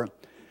suffer.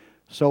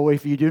 So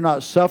if you do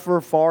not suffer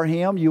for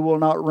him, you will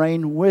not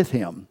reign with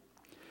him.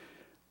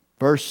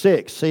 Verse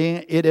 6,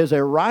 seeing it is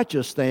a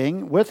righteous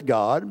thing with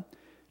God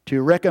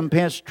to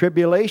recompense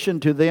tribulation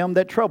to them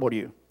that trouble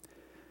you.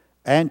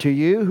 And to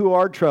you who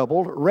are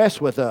troubled,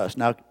 rest with us.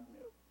 Now,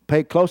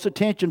 pay close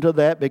attention to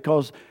that,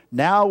 because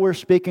now we're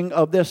speaking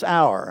of this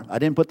hour. I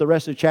didn't put the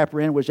rest of the chapter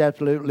in, which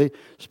absolutely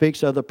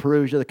speaks of the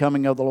Parousia, the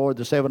coming of the Lord,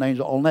 the seven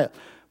angels, all that.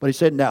 But he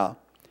said, now,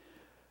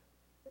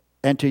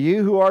 and to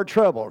you who are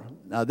troubled.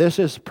 Now, this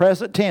is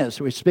present tense.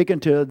 We're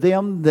speaking to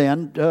them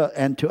then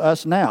and to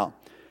us now.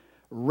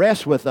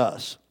 Rest with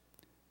us.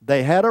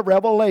 They had a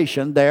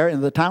revelation there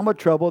in the time of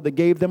trouble that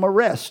gave them a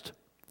rest.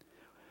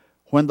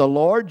 When the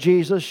Lord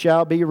Jesus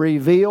shall be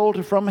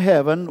revealed from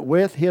heaven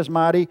with his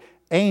mighty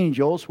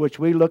angels, which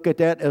we look at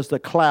that as the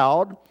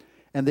cloud,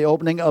 and the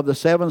opening of the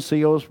seven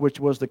seals, which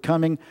was the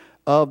coming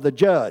of the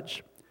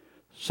judge.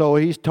 So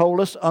he's told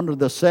us under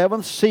the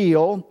seventh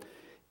seal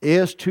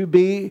is to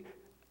be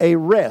a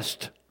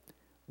rest.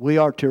 We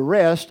are to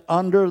rest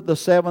under the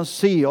seventh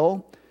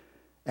seal.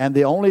 And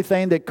the only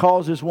thing that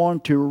causes one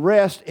to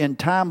rest in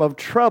time of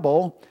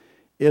trouble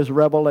is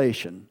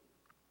revelation.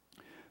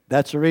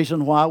 That's the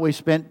reason why we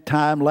spent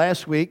time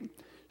last week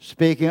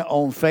speaking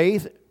on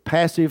faith,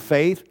 passive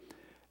faith,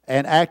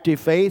 and active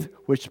faith,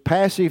 which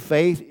passive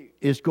faith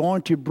is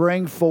going to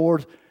bring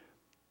forth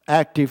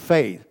active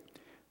faith.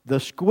 The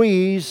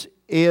squeeze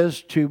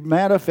is to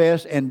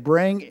manifest and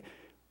bring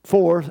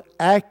forth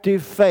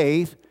active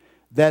faith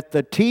that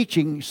the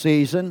teaching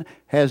season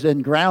has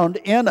enground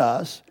in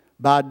us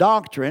by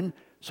doctrine,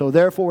 so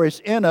therefore it's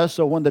in us,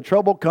 so when the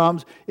trouble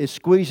comes, it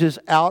squeezes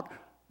out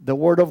the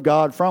Word of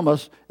God from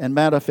us and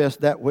manifests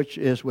that which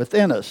is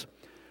within us.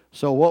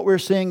 So what we're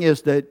seeing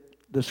is that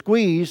the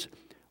squeeze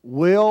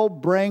will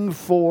bring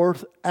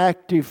forth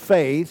active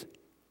faith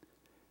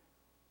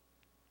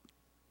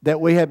that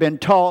we have been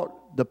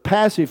taught the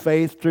passive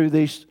faith through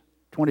these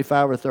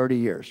 25 or 30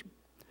 years.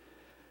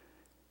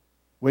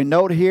 We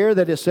note here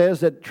that it says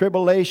that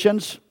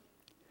tribulations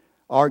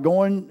are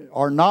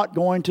not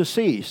going to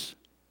cease.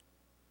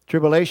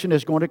 Tribulation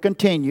is going to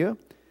continue.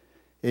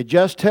 It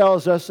just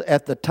tells us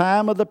at the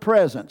time of the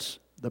presence,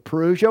 the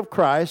parousia of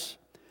Christ,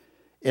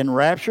 in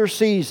rapture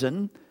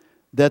season,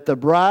 that the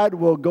bride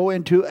will go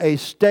into a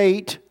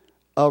state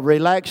of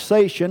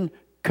relaxation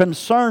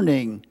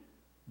concerning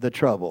the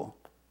trouble.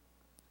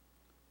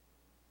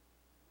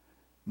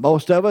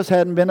 Most of us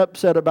hadn't been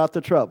upset about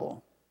the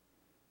trouble.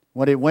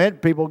 When it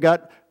went, people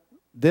got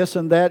this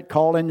and that,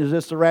 calling, is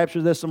this the rapture,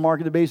 is this the mark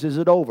of the beast, is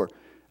it over?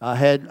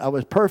 I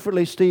was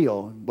perfectly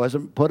still.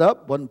 Wasn't put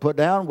up, wasn't put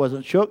down,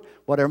 wasn't shook,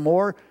 whatever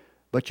more.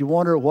 But you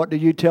wonder, what do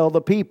you tell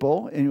the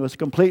people? And it was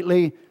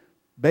completely,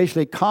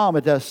 basically calm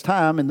at this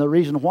time. And the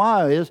reason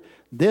why is,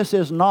 this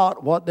is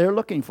not what they're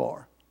looking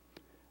for.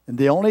 And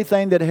the only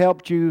thing that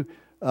helped you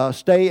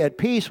stay at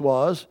peace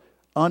was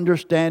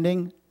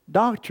understanding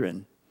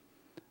doctrine.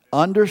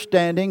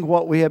 Understanding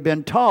what we have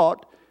been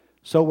taught,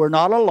 so we're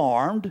not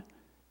alarmed.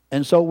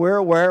 And so we're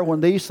aware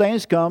when these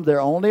things come, they're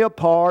only a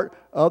part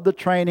of the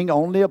training,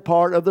 only a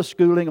part of the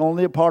schooling,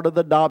 only a part of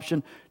the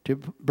adoption to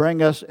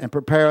bring us and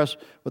prepare us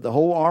with the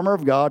whole armor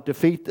of God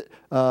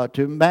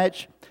to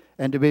match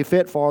and to be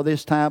fit for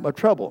this time of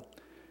trouble.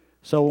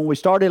 So when we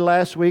started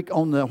last week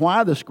on the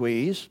why the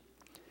squeeze,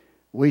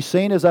 we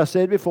seen, as I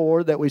said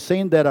before, that we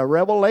seen that a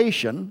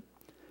revelation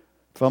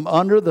from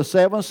under the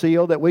seventh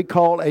seal that we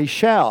call a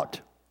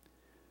shout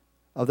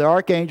of the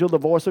archangel, the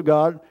voice of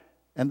God,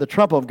 and the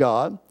trump of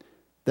God,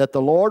 that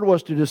the Lord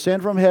was to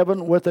descend from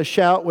heaven with a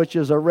shout, which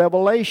is a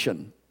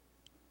revelation.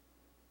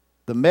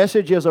 The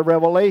message is a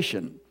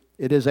revelation.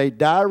 It is a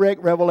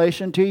direct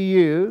revelation to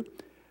you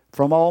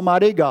from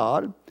Almighty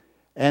God.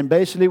 And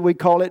basically we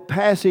call it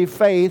passive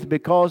faith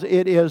because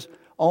it is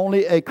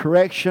only a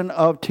correction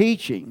of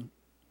teaching.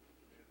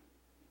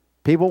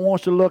 People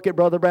want to look at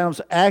Brother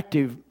Branham's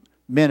active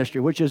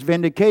ministry, which is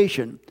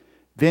vindication.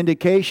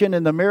 Vindication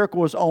and the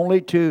miracle is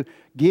only to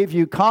give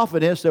you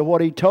confidence that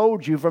what he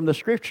told you from the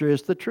Scripture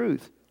is the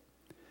truth.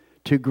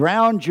 To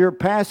ground your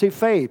passive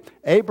faith.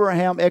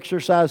 Abraham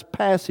exercised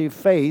passive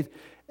faith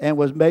and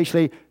was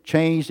basically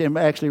changed and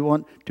actually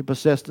went to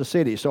possess the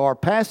city. So our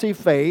passive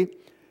faith,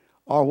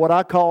 or what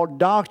I call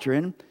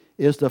doctrine,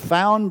 is the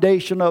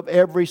foundation of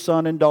every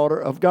son and daughter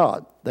of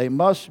God. They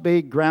must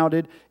be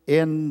grounded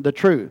in the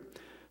truth.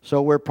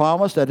 So we're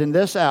promised that in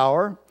this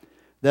hour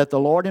that the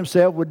Lord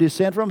himself would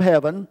descend from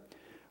heaven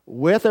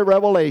with a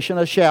revelation,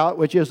 a shout,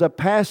 which is a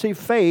passive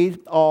faith,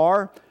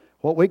 or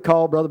what we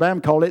call, Brother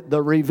Branham called it,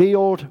 the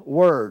revealed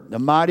word, the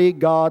mighty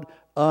God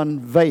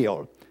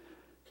unveiled.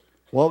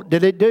 What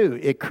did it do?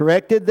 It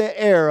corrected the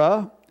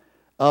error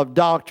of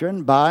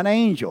doctrine by an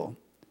angel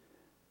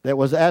that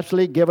was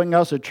actually giving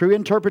us a true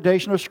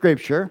interpretation of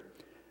Scripture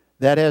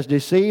that has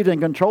deceived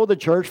and controlled the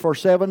church for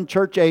 7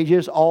 church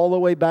ages, all the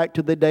way back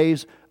to the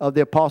days of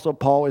the Apostle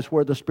Paul, is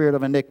where the spirit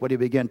of iniquity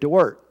began to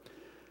work.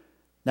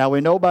 Now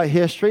we know by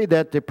history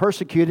that the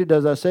persecuted,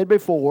 as I said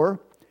before,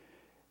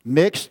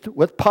 mixed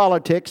with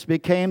politics,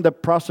 became the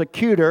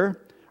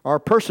prosecutor or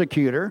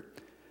persecutor,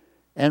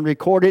 and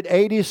recorded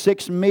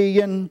 86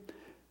 million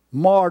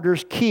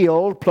martyrs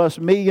killed, plus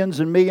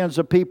millions and millions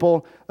of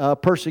people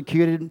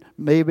persecuted,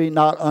 maybe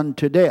not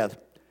unto death.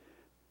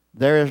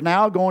 There is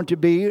now going to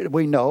be,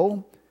 we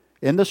know,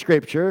 in the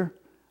Scripture,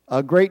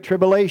 a great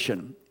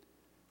tribulation.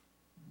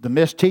 The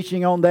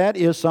misteaching on that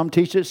is some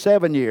teach it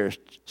 7 years.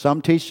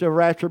 Some teach the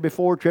rapture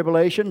before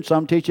tribulation.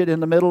 Some teach it in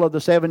the middle of the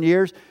 7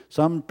 years.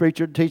 Some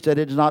preachers teach that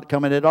it is not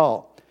coming at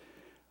all.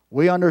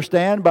 We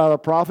understand by the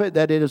prophet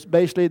that it is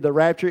basically the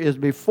rapture is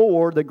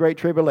before the great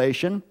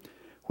tribulation,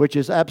 which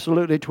is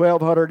absolutely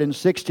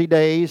 1,260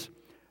 days.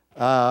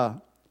 You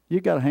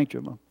got a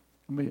handkerchief, Mom.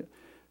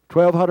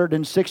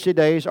 1,260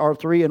 days or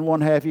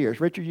 3.5 years.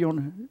 Richard, you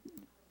want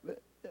to?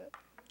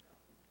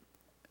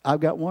 I've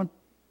got one.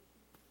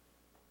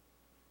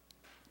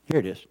 Here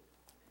it is.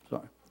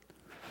 Sorry.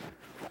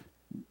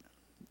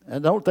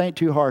 And don't think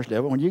too harshly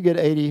of it. When you get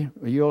 80,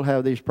 you'll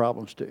have these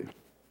problems too.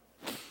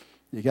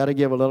 You got to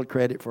give a little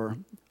credit for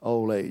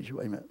old age.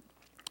 Amen.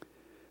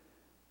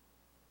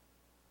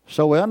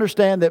 So we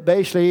understand that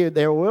basically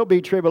there will be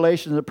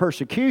tribulations and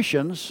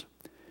persecutions,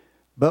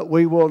 but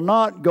we will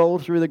not go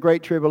through the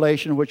great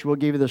tribulation, which we'll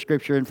give you the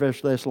scripture in 1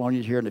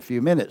 Thessalonians here in a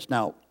few minutes.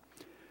 Now,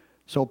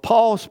 so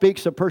Paul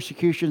speaks of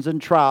persecutions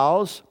and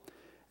trials,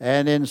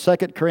 and in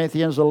 2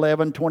 Corinthians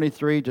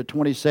 11:23 to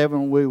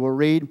 27, we will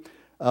read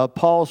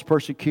Paul's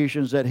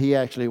persecutions that he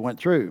actually went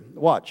through.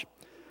 Watch.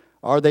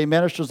 Are they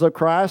ministers of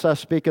Christ? I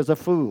speak as a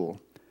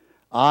fool.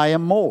 I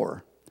am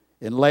more.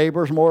 In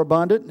labors more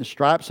abundant, in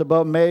stripes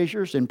above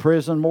measures, in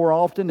prison more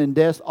often, in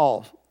death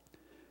oft.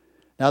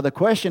 Now the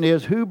question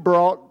is, who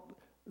brought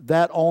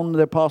that on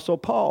the Apostle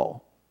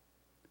Paul?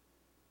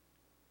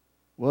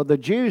 Well, the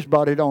Jews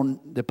brought it on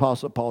the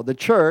Apostle Paul. The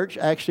church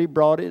actually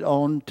brought it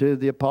on to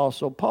the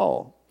Apostle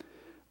Paul.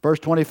 Verse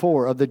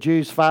 24, of the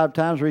Jews 5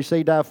 times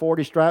received I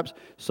 40 stripes,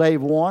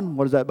 save one.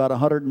 What is that, about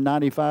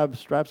 195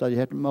 stripes? You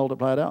have to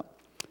multiply it out.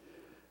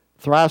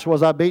 Thrice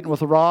was I beaten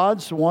with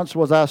rods, once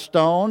was I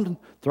stoned,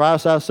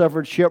 thrice I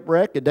suffered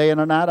shipwreck, a day and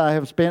a night I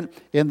have spent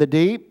in the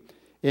deep,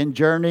 in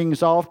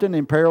journeyings often,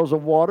 in perils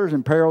of waters,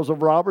 in perils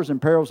of robbers, in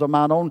perils of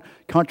mine own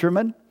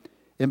countrymen,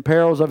 in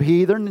perils of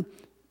heathen,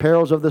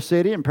 perils of the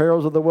city, in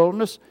perils of the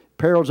wilderness,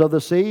 perils of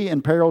the sea,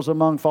 and perils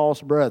among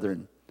false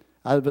brethren.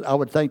 I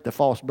would think the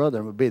false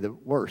brethren would be the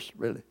worst,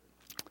 really.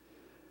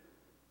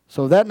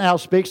 So that now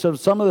speaks of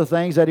some of the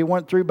things that he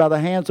went through by the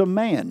hands of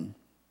man.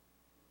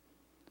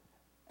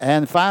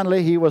 And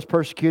finally, he was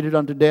persecuted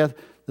unto death,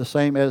 the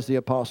same as the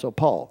Apostle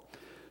Paul.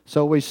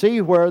 So we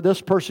see where this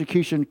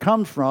persecution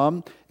comes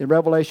from in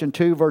Revelation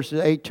 2,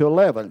 verses 8 to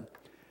 11.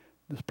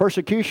 This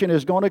persecution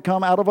is going to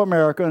come out of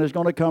America and is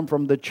going to come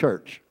from the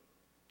church.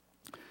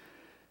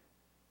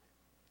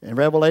 In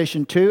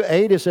Revelation 2,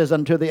 8, it says,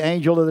 unto the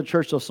angel of the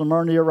church of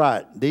Smyrna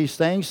write, these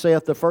things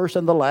saith the first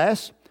and the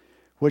last,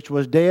 which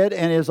was dead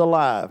and is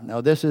alive.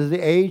 Now this is the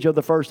age of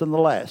the first and the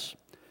last.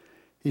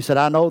 He said,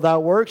 I know thy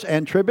works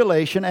and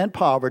tribulation and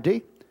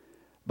poverty,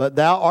 but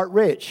thou art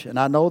rich. And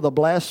I know the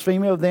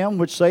blasphemy of them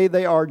which say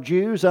they are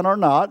Jews and are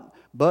not,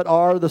 but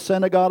are the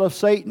synagogue of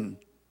Satan.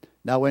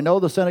 Now we know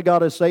the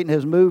synagogue of Satan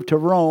has moved to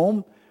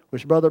Rome,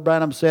 which Brother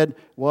Branham said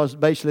was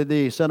basically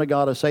the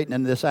synagogue of Satan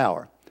in this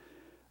hour.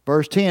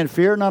 Verse 10,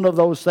 fear none of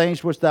those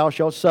things which thou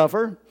shalt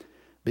suffer.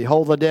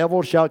 Behold, the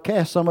devil shall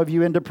cast some of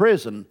you into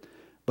prison,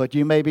 but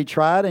you may be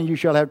tried, and you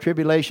shall have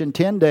tribulation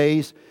 10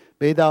 days.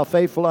 Be thou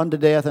faithful unto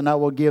death, and I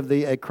will give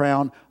thee a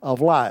crown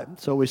of life.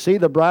 So we see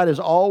the bride is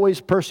always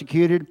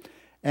persecuted,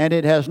 and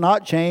it has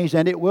not changed,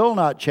 and it will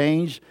not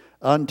change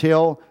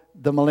until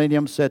the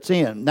millennium sets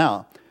in.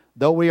 Now,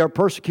 though we are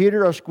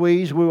persecuted or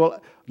squeezed, we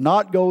will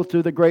not go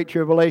through the great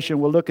tribulation.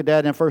 We'll look at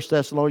that in 1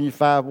 Thessalonians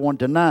 5, 1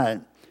 to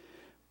 9,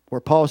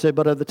 where Paul said,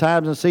 but of the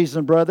times and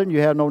seasons, brethren,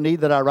 you have no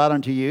need that I write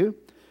unto you.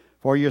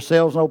 For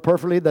yourselves know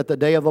perfectly that the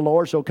day of the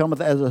Lord shall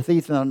cometh as a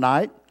thief in the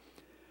night.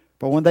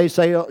 For when they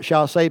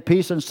shall say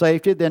peace and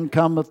safety, then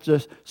cometh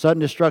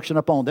sudden destruction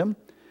upon them,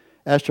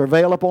 as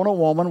travail upon a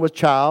woman with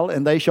child,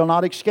 and they shall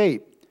not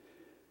escape.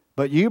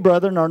 But you,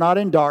 brethren, are not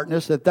in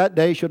darkness, that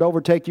day should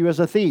overtake you as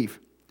a thief.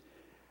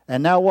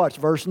 And now watch,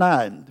 verse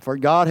 9. For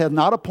God hath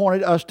not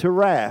appointed us to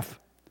wrath.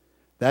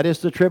 That is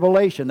the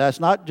tribulation. That's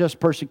not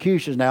just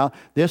persecutions now.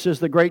 This is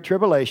the great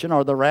tribulation,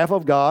 or the wrath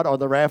of God, or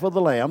the wrath of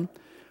the Lamb,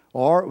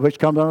 or which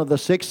comes under the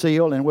sixth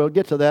seal, and we'll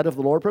get to that if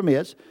the Lord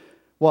permits.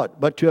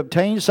 What? But to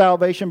obtain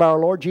salvation by our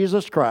Lord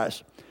Jesus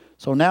Christ.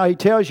 So now he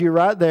tells you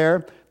right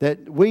there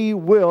that we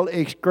will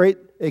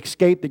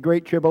escape the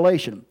great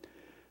tribulation.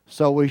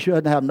 So we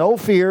should have no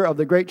fear of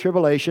the great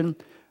tribulation.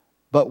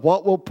 But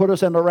what will put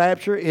us in the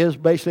rapture is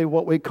basically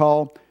what we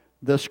call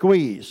the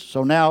squeeze.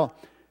 So now,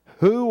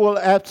 who will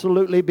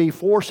absolutely be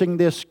forcing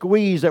this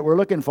squeeze that we're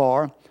looking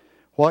for?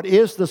 What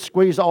is the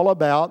squeeze all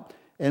about?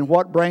 And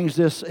what brings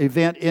this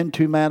event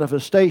into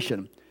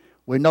manifestation?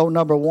 We know,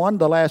 number one,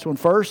 the last one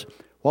first.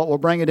 What will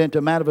bring it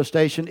into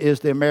manifestation is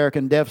the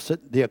American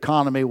deficit. The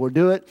economy will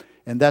do it.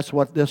 And that's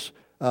what this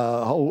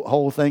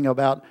whole thing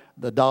about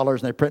the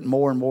dollars, and they print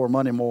more and more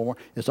money, more and more.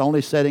 It's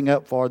only setting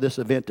up for this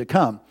event to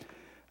come.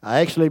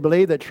 I actually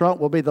believe that Trump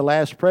will be the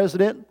last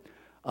president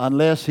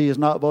unless he is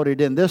not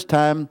voted in this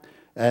time.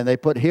 And they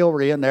put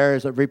Hillary in there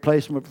as a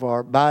replacement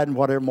for Biden,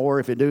 whatever more.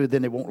 If he do,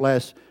 then it won't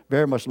last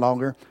very much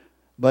longer.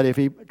 But if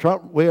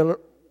Trump will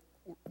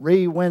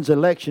re-wins the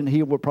election,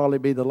 he will probably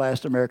be the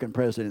last American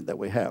president that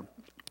we have.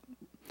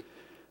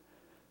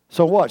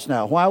 So watch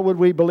now. Why would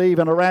we believe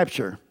in a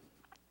rapture?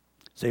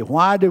 See,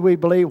 why do we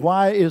believe?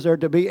 Why is there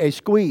to be a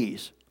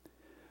squeeze?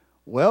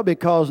 Well,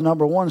 because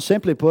number one,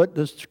 simply put,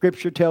 the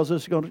Scripture tells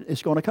us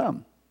it's going to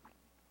come.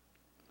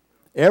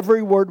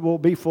 Every word will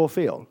be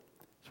fulfilled.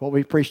 It's what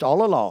we've preached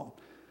all along.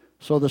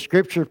 So the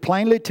Scripture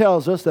plainly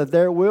tells us that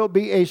there will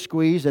be a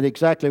squeeze, and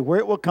exactly where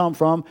it will come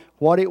from,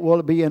 what it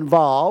will be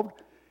involved,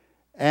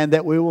 and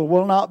that we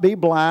will not be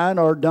blind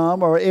or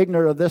dumb or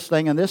ignorant of this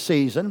thing in this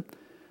season.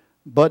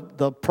 But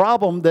the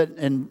problem that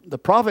the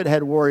prophet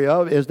had worry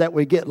of is that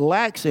we get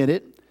lax in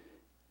it,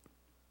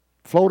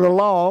 float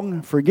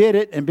along, forget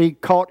it, and be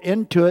caught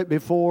into it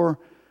before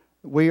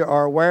we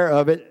are aware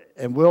of it,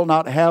 and will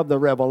not have the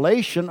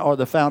revelation or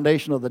the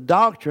foundation of the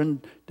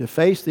doctrine to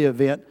face the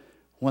event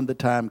when the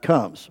time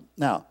comes.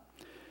 Now,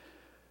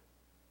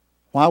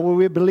 why will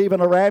we believe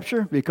in a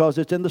rapture? Because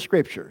it's in the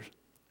Scriptures.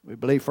 We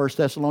believe 1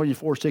 Thessalonians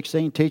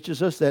 4:16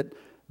 teaches us that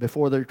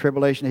before the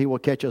tribulation he will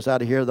catch us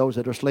out of here. Those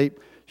that are asleep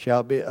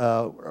shall be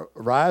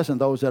rise, and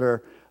those that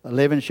are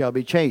living shall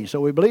be changed.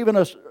 So we believe in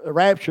a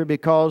rapture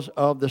because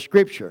of the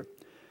Scripture.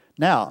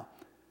 Now,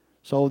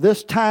 so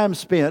this time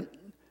spent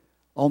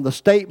on the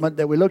statement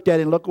that we looked at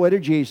in Look Away to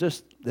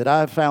Jesus, that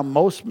I've found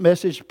most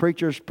message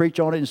preachers preach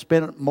on it and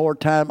spend more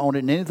time on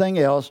it than anything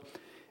else,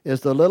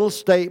 is the little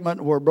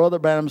statement where Brother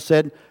Branham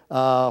said,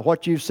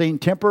 what you've seen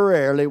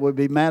temporarily will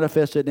be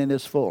manifested in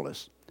its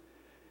fullness.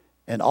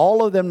 And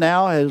all of them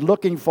now is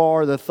looking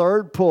for the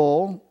third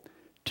pull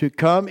to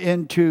come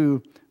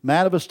into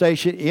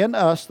manifestation in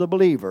us, the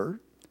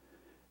believer.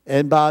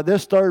 And by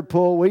this third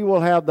pull, we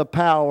will have the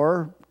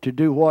power to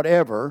do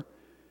whatever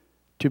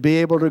to be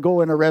able to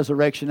go in a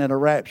resurrection and a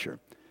rapture.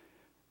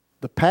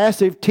 The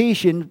passive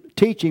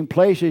teaching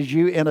places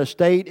you in a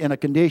state, in a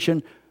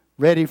condition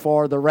ready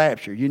for the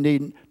rapture. You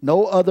need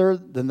no other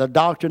than the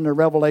doctrine and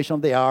revelation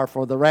of the hour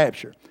for the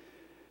rapture.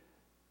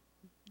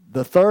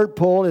 The third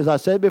pull, as I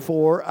said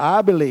before,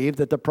 I believe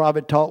that the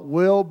prophet taught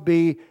will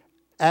be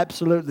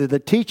absolutely, the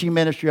teaching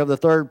ministry of the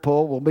third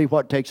pull will be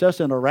what takes us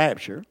into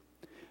rapture.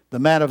 The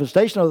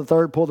manifestation of the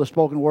third pull, the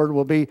spoken word,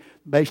 will be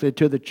basically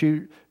to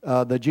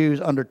the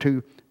Jews under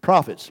two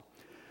prophets.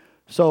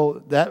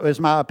 So that is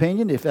my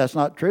opinion. If that's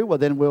not true, well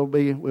then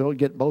we'll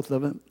get both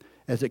of them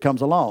as it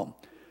comes along.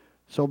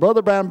 So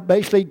Brother Brown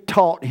basically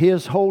taught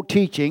his whole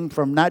teaching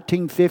from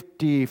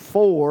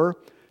 1954 to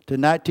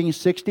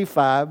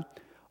 1965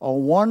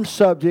 on one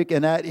subject,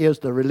 and that is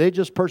the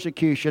religious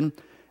persecution.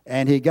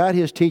 And he got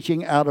his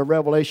teaching out of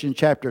Revelation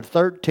chapter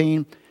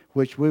 13,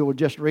 which we will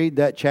just read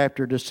that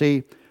chapter to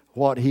see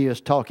what he is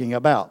talking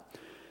about.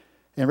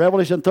 In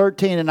Revelation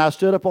 13, and I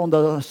stood up on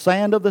the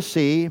sand of the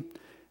sea,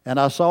 and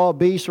I saw a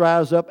beast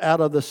rise up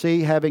out of the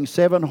sea, having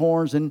 7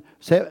 horns and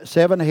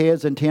 7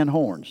 heads and 10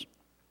 horns.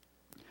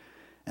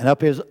 And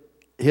up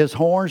his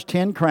horns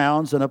 10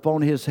 crowns, and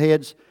upon his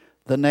heads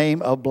the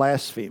name of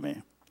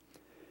blasphemy.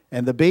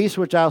 And the beast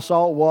which I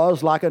saw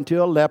was like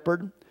unto a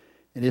leopard,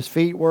 and his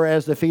feet were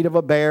as the feet of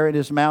a bear, and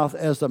his mouth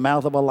as the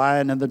mouth of a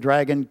lion. And the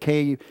dragon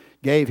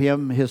gave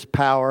him his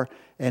power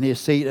and his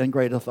seat and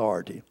great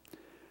authority.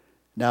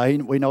 Now,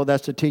 we know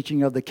that's the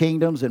teaching of the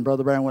kingdoms, and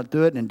Brother Brown went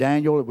through it. And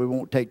Daniel, we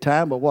won't take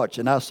time, but watch.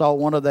 And I saw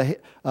one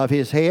of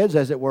his heads,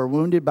 as it were,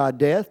 wounded by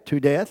death, to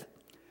death.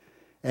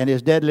 And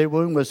his deadly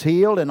wound was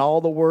healed, and all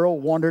the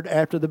world wondered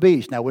after the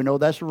beast. Now, we know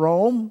that's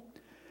Rome,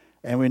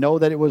 and we know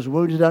that it was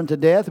wounded unto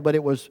death, but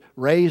it was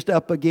raised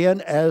up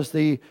again as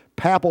the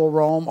papal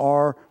Rome,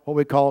 or what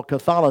we call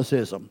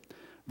Catholicism.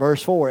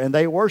 Verse 4, and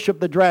they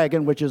worship the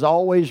dragon, which is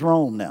always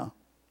Rome now,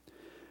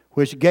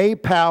 which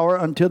gave power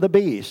unto the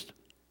beast.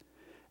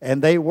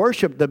 And they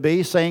worship the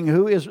beast, saying,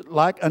 who is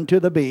like unto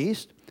the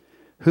beast,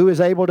 who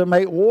is able to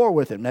make war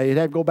with him? Now, you'd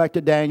have to go back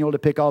to Daniel to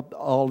pick up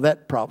all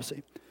that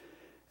prophecy.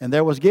 And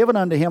there was given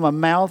unto him a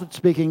mouth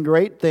speaking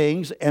great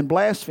things and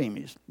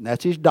blasphemies. And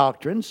that's his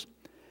doctrines.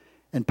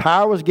 And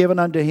power was given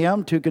unto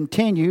him to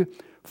continue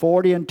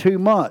 42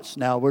 months.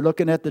 Now, we're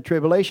looking at the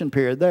tribulation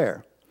period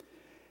there.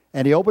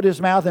 And he opened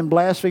his mouth in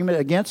blasphemy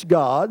against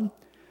God,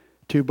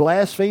 to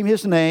blaspheme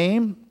his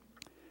name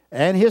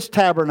and his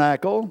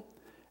tabernacle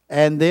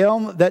and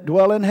them that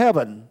dwell in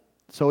heaven.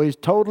 So he's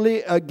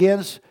totally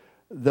against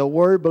the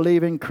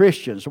word-believing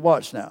Christians.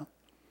 Watch now.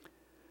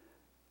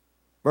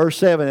 Verse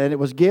 7, and it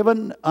was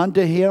given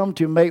unto him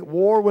to make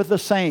war with the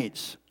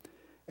saints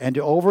and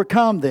to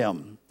overcome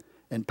them.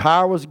 And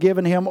power was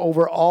given him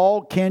over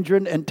all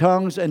kindred and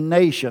tongues and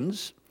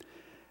nations.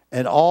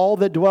 And all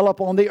that dwell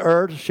upon the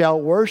earth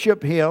shall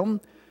worship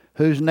him,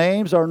 whose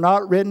names are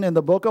not written in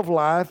the book of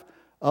life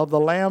of the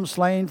Lamb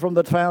slain from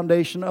the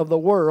foundation of the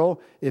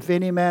world. If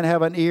any man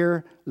have an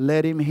ear,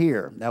 let him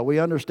hear. Now, we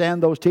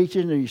understand those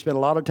teachings, and you spend a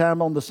lot of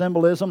time on the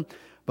symbolism,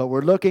 but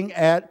we're looking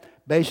at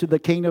basically the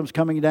kingdoms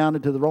coming down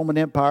into the Roman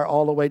Empire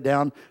all the way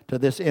down to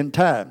this end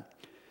time.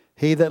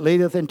 He that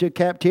leadeth into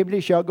captivity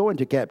shall go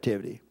into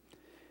captivity.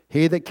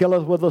 He that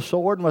killeth with a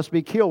sword must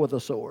be killed with a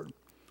sword.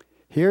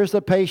 Here's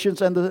the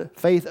patience and the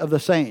faith of the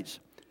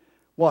saints.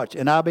 Watch.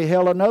 And I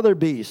beheld another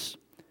beast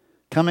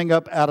coming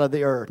up out of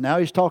the earth. Now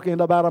he's talking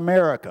about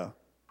America.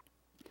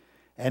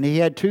 And he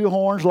had 2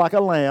 horns like a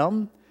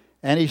lamb,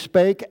 and he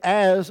spake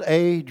as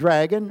a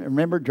dragon.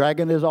 Remember,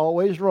 dragon is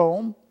always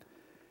Rome.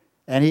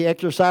 And he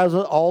exercises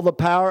all the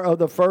power of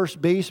the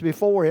first beast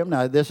before him.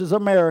 Now this is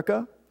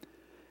America.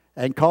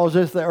 And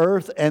causeth the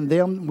earth and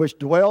them which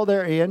dwell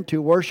therein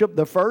to worship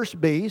the first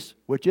beast,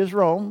 which is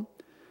Rome,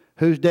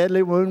 whose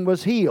deadly wound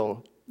was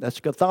healed. That's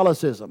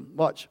Catholicism.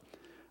 Watch.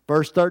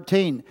 Verse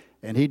 13.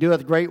 And he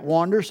doeth great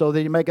wonders, so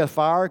that he maketh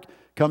fire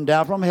come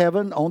down from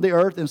heaven on the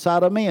earth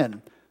inside of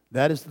men.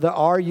 That is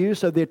our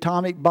use of the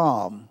atomic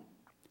bomb.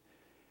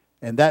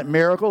 And that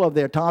miracle of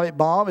the atomic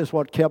bomb is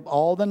what kept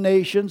all the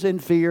nations in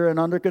fear and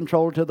under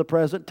control to the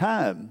present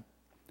time.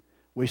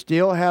 We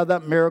still have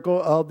that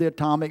miracle of the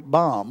atomic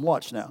bomb.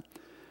 Watch now.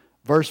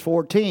 Verse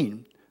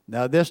 14.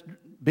 Now this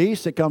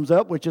beast that comes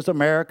up, which is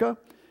America,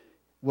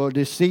 will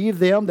deceive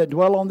them that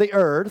dwell on the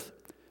earth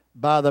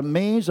by the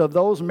means of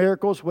those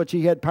miracles which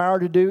he had power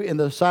to do in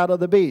the sight of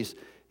the beast.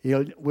 He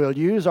will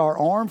use our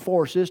armed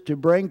forces to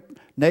bring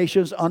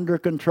nations under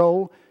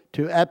control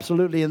to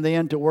absolutely in the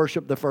end to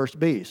worship the first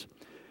beast.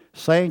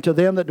 Saying to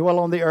them that dwell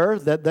on the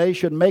earth that they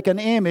should make an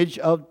image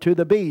to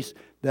the beast.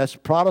 That's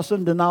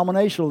Protestant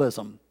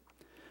denominationalism,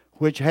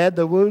 which had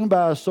the wound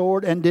by a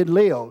sword and did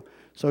live.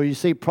 So you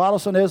see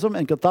Protestantism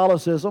and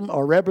Catholicism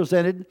are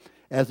represented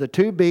as the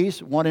two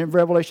beasts, one in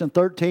Revelation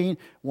 13,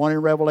 one in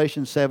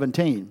Revelation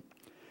 17.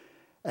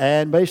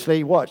 And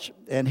basically, watch.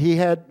 And he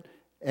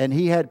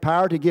had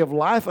power to give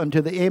life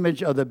unto the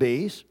image of the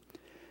beast,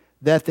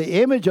 that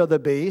the image of the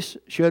beast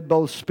should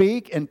both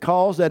speak and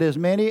cause that as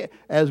many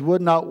as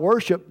would not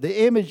worship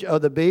the image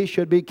of the beast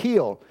should be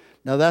killed.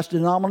 Now that's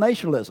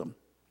denominationalism.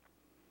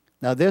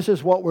 Now this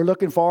is what we're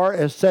looking for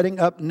as setting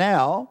up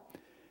now.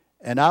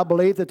 And I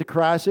believe that the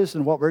crisis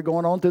and what we're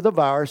going on through the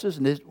viruses,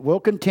 and this will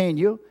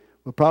continue.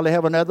 We'll probably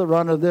have another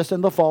run of this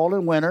in the fall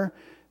and winter.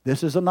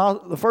 This is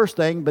not the first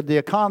thing, but the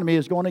economy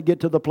is going to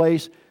get to the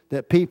place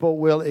that people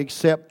will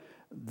accept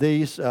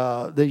these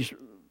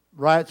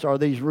rights or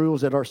these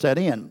rules that are set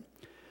in.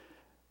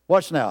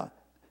 Watch now.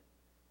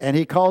 And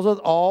he causeth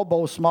all,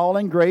 both small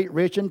and great,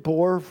 rich and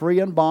poor, free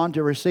and bond,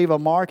 to receive a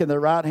mark in their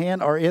right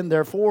hand or in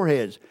their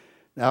foreheads.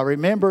 Now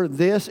remember,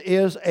 this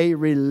is a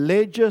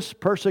religious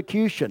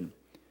persecution.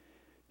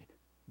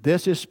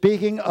 This is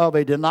speaking of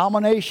a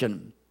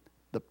denomination.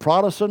 The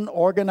Protestant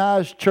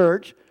organized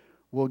church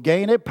will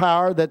gain a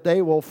power that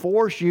they will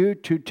force you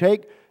to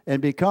take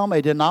and become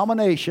a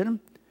denomination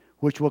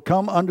which will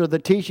come under the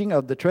teaching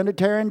of the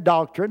Trinitarian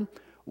doctrine,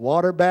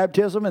 water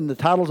baptism, and the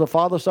titles of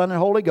Father, Son, and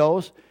Holy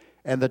Ghost,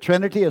 and the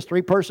Trinity as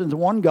three persons,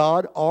 one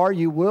God, or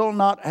you will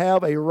not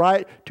have a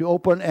right to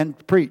open and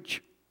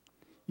preach.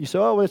 You say,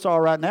 oh, it's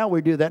all right now,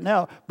 we do that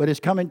now, but it's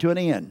coming to an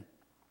end.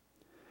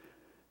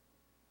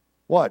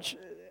 Watch.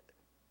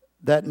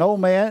 That no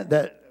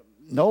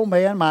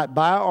man might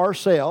buy or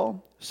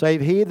sell,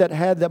 save he that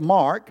had the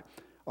mark,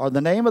 or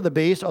the name of the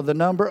beast, or the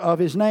number of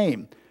his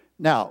name.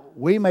 Now,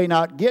 we may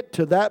not get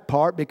to that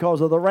part because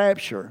of the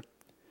rapture,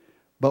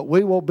 but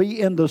we will be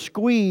in the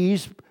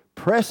squeeze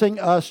pressing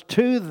us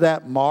to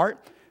that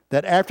mark,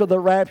 that after the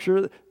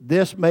rapture,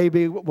 this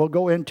maybe will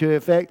go into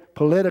effect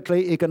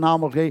politically,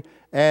 economically,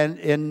 and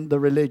in the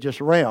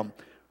religious realm.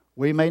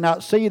 We may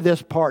not see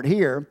this part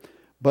here,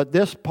 but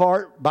this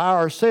part by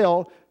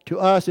ourselves to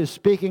us is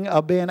speaking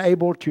of being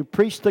able to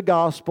preach the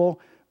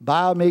gospel,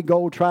 buy me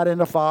gold tried in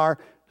the fire,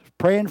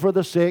 praying for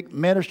the sick,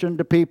 ministering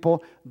to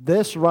people.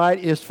 This right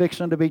is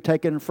fixing to be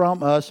taken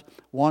from us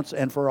once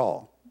and for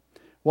all.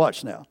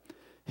 Watch now.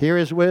 Here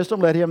is wisdom.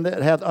 Let him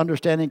that hath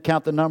understanding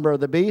count the number of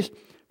the beast,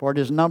 for it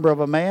is number of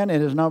a man,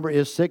 and his number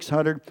is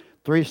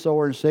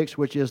 666,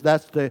 which is,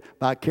 that's the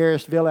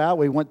vicarious filial.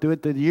 We went through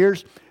it through the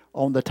years.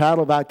 On the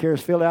title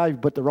vicarious filial, you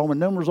put the Roman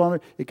numerals on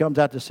it, it comes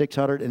out to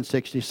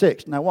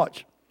 666. Now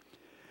watch.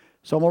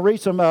 So I'm going to read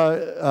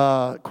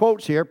some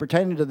quotes here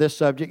pertaining to this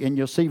subject, and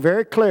you'll see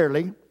very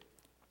clearly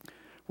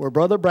where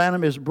Brother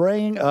Branham is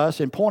bringing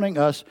us and pointing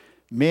us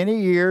many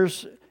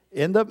years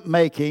in the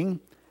making,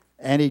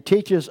 and he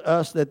teaches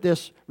us that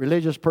this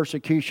religious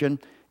persecution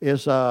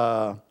is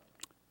going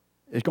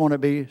to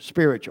be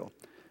spiritual.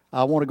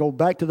 I want to go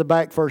back to the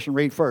back first and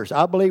read first.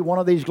 I believe one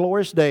of these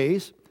glorious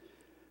days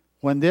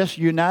when this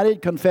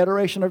united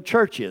confederation of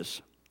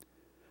churches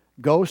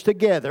goes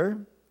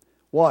together,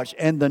 watch,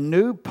 and the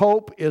new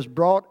pope is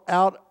brought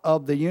out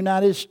of the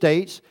United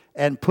States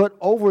and put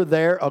over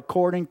there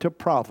according to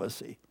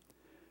prophecy.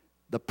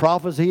 The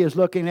prophecy he is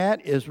looking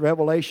at is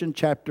Revelation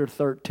chapter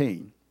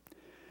 13.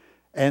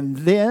 And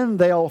then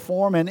they'll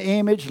form an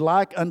image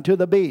like unto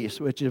the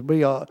beast, which will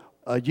be a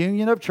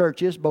union of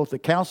churches, both the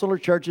Council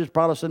of Churches,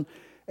 Protestant,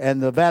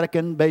 and the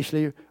Vatican,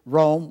 basically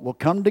Rome, will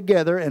come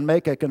together and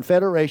make a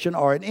confederation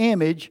or an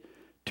image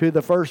to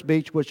the first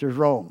beast, which is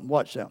Rome.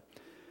 Watch now.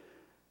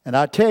 And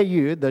I tell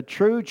you, the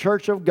true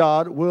church of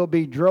God will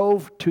be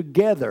drove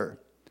together.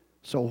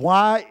 So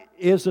why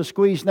is the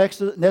squeeze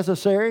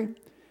necessary?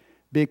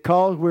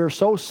 Because we're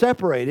so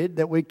separated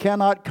that we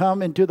cannot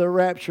come into the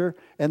rapture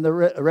and the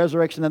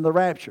resurrection and the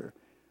rapture.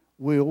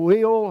 We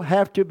will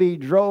have to be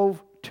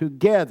drove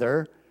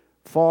together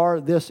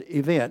for this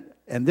event.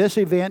 And this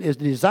event is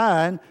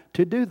designed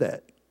to do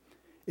that.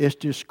 It's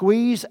to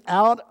squeeze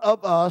out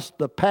of us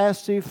the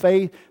passive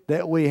faith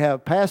that we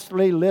have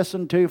passively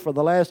listened to for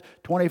the last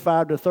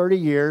 25 to 30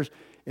 years,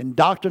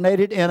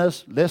 indoctrinated in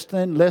us,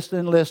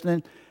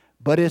 listening,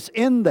 but it's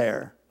in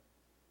there.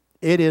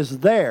 It is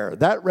there.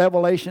 That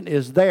revelation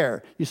is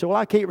there. You say, well,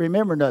 I can't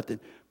remember nothing.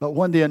 But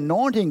when the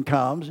anointing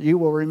comes, you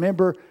will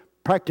remember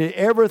practically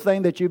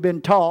everything that you've been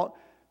taught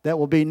that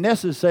will be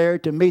necessary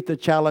to meet the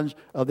challenge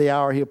of the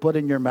hour. He'll put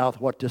in your mouth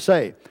what to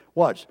say.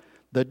 Watch.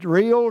 The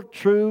real,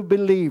 true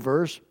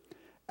believers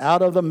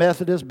out of the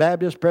Methodist,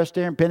 Baptist,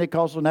 Presbyterian,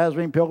 Pentecostal,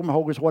 Nazarene, Pilgrim,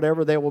 Holiness,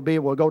 whatever they will be,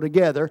 will go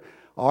together.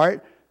 All right?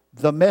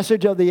 The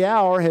message of the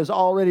hour has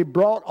already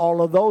brought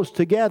all of those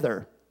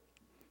together.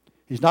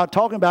 He's not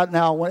talking about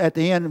now at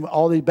the end,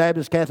 all these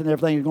Baptists, Catholics, and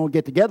everything are going to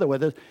get together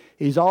with us.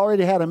 He's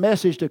already had a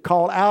message to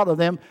call out of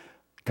them,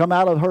 come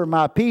out of her,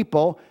 my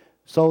people.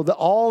 So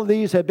all of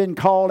these have been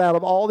called out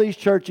of all these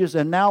churches,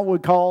 and now we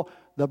call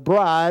the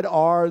bride,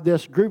 or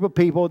this group of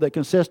people that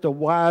consist of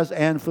wise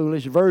and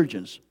foolish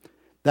virgins.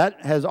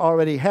 That has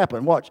already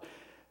happened. Watch.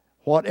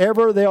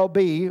 Whatever they'll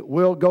be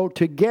will go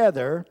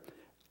together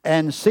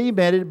and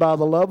cemented by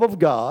the love of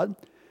God.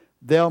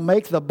 They'll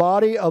make the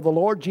body of the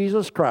Lord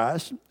Jesus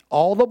Christ.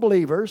 All the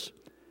believers,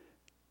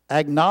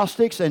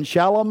 agnostics and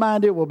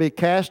shallow-minded, will be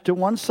cast to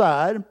one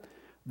side.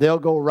 They'll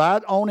go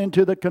right on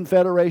into the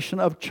confederation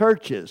of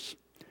churches.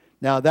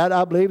 Now that,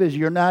 I believe, is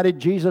United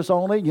Jesus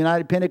only,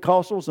 United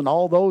Pentecostals, and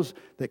all those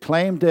that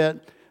claim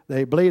that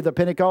they believe the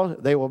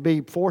Pentecost, they will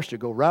be forced to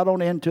go right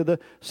on into the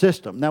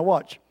system. Now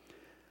watch.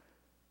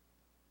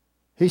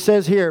 He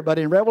says here, but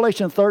in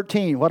Revelation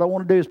 13, what I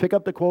want to do is pick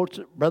up the quotes.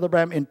 Brother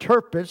Branham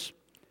interprets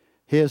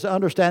his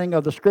understanding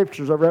of the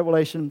scriptures of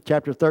Revelation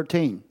chapter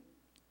 13.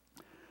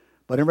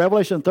 But in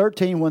Revelation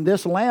 13, when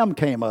this Lamb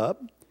came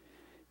up,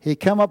 he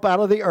come up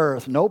out of the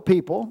earth, no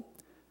people,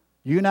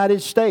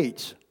 United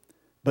States.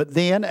 But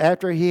then,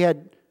 after he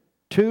had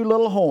two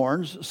little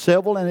horns,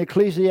 civil and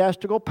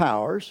ecclesiastical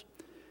powers,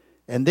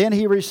 and then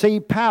he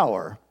received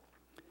power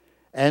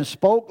and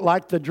spoke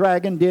like the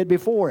dragon did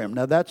before him.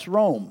 Now that's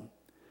Rome.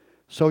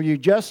 So you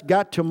just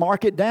got to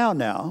mark it down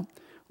now.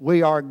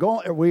 We are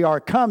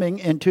coming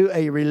into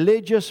a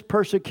religious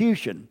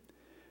persecution.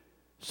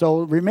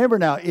 So remember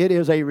now, it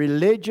is a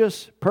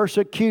religious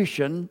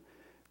persecution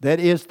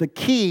that is the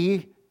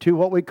key to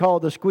what we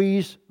call the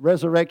squeeze,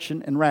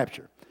 resurrection, and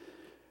rapture.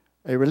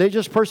 A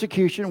religious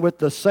persecution with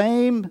the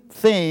same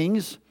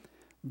things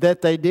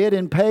that they did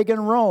in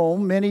pagan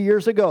Rome many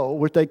years ago,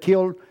 which they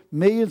killed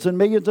millions and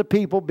millions of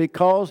people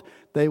because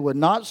they would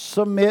not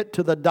submit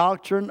to the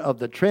doctrine of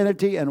the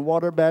Trinity and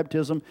water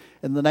baptism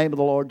in the name of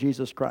the Lord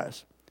Jesus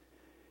Christ.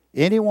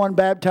 Anyone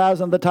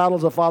baptized in the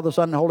titles of Father,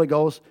 Son, and Holy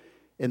Ghost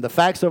in the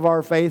facts of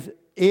our faith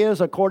is,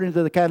 according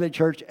to the Catholic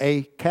Church,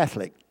 a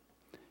Catholic.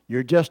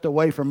 You're just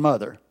away from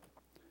mother.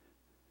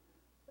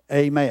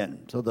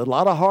 Amen. So there's a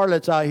lot of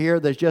harlots out here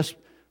that's just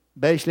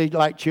basically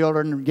like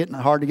children, getting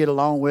hard to get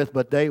along with,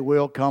 but they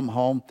will come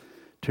home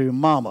to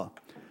mama.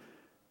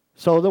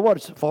 So the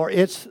words, for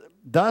it's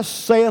thus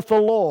saith the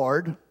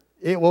Lord,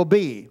 it will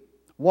be.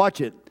 Watch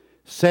it.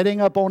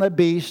 Setting up on a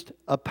beast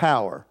of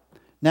power.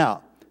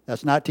 Now,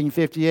 that's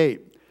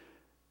 1958.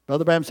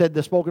 Brother Branham said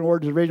the spoken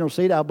word is the original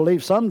seed. I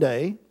believe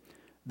someday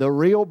the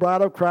real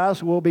bride of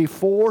Christ will be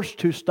forced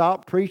to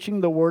stop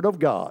preaching the word of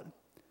God.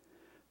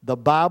 The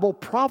Bible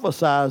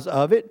prophesies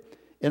of it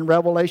in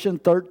Revelation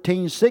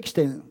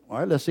 13:16. All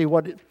right, let's see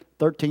what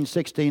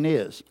 13:16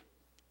 is.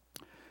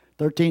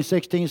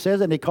 13:16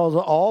 says, and he calls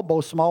all,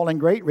 both small and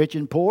great, rich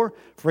and poor,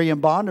 free and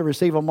bond, to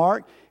receive a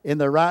mark in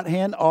their right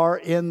hand or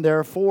in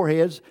their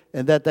foreheads,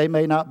 and that they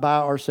may not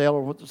buy or sell,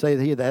 or say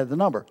that he that had the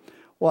number.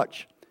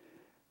 Watch.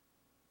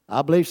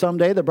 I believe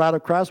someday the bride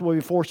of Christ will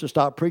be forced to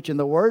stop preaching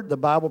the word. The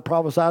Bible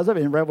prophesies of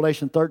it in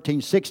Revelation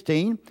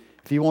 13:16,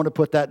 if you want to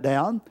put that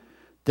down.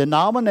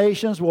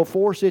 Denominations will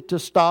force it to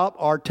stop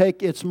or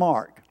take its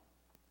mark.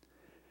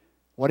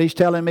 What he's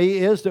telling me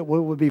is that we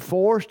will be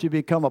forced to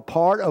become a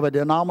part of a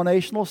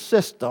denominational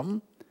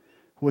system,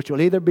 which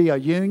will either be a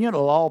union, a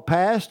law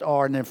passed,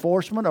 or an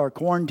enforcement, or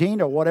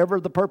quarantine, or whatever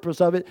the purpose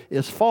of it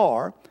is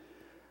for,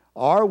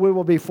 or we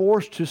will be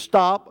forced to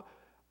stop,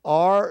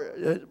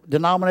 or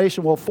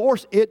denomination will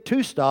force it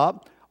to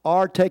stop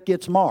or take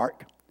its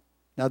mark.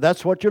 Now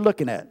that's what you're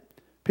looking at.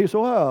 People say,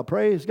 well,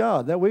 praise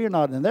God, that we're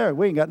not in there.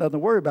 We ain't got nothing to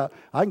worry about.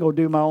 I can go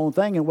do my own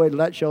thing and wait till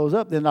that shows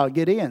up, then I'll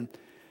get in.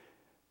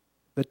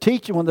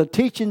 When the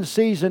teaching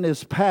season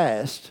is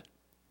past,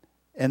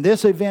 and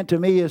this event to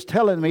me is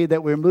telling me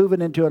that we're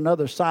moving into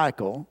another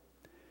cycle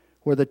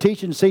where the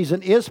teaching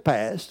season is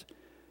past,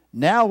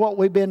 now what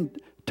we've been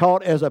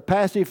taught as a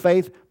passive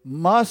faith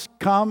must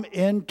come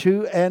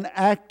into an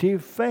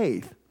active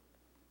faith.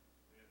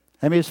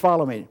 Let me just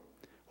follow me.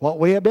 What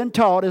we have been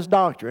taught as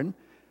doctrine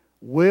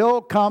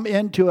will come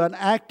into an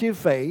active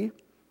faith,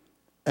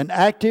 an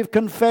active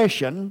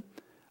confession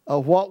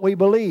of what we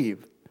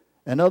believe.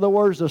 In other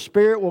words, the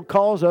Spirit will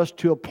cause us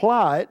to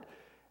apply it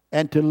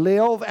and to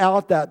live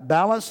out that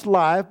balanced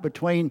life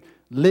between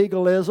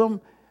legalism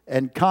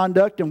and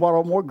conduct, and what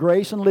are more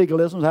grace and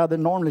legalism is how they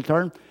normally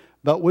turn.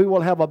 But we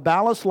will have a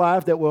balanced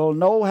life that will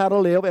know how to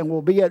live and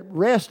will be at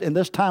rest in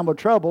this time of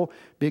trouble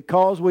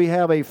because we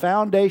have a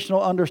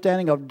foundational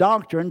understanding of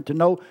doctrine to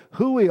know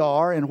who we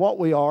are and what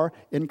we are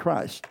in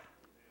Christ.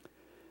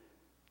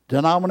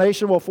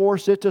 Denomination will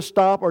force it to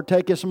stop or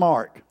take its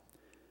mark.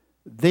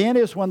 Then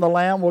is when the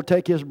Lamb will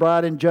take his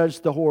bride and judge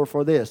the whore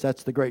for this.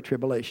 That's the Great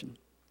Tribulation.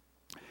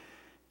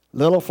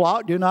 Little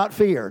flock, do not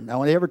fear.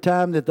 Now, every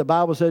time that the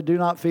Bible says do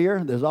not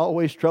fear, there's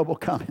always trouble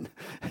coming.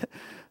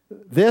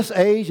 This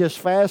age is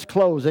fast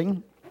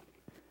closing.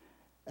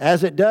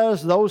 As it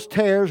does, those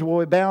tares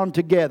will be bound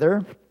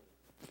together.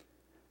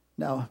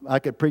 Now, I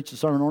could preach a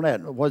sermon on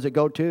that. What does it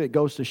go to? It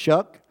goes to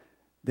shuck.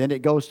 Then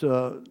it goes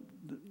to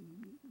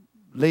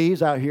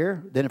leaves out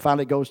here. Then it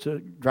finally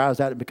dries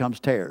out and becomes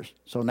tares.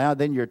 So now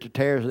then you're to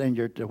tares and then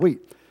you're to wheat.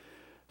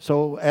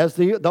 So as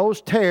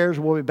those tares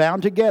will be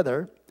bound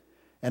together,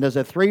 and as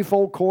a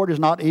threefold cord is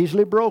not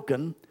easily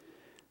broken,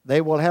 they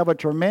will have a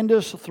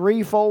tremendous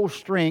threefold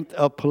strength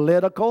of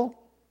political,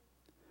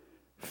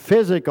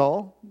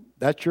 physical,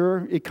 that's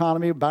your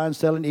economy, buying,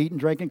 selling, eating,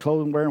 drinking,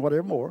 clothing, wearing,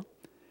 whatever more,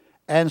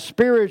 and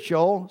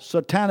spiritual,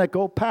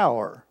 satanical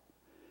power.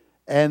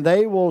 And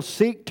they will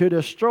seek to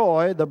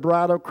destroy the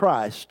bride of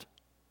Christ.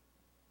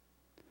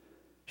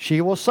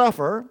 She will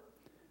suffer,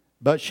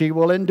 but she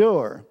will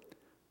endure.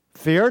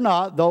 Fear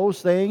not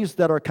those things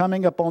that are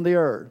coming upon the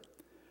earth.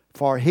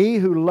 For he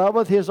who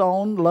loveth his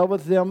own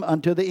loveth them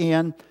unto the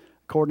end,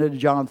 according to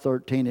John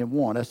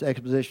 13:1. That's the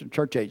exposition of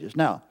church ages.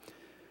 Now,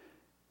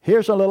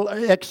 here's a little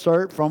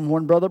excerpt from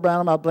when Brother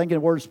Branham, I think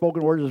in Word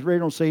Spoken Word, his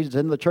original seasons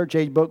in the church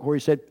age book, where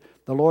he said,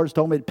 the Lord's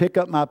told me to pick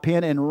up my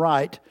pen and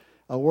write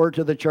a word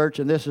to the church,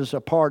 and this is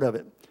a part of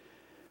it.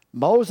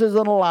 Moses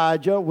and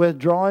Elijah,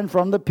 withdrawing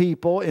from the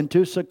people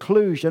into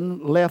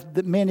seclusion,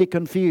 left many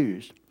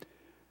confused.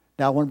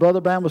 Now, when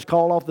Brother Branham was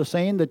called off the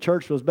scene, the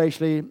church was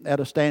basically at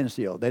a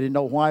standstill. They didn't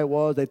know why it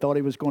was. They thought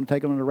he was going to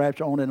take them in the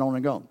rapture, on and on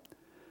and on.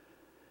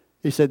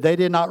 He said they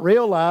did not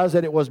realize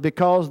that it was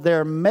because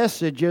their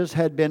messages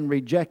had been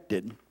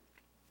rejected.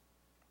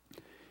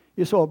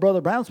 You saw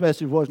Brother Branham's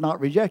message was not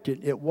rejected.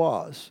 It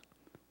was.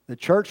 The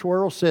church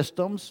world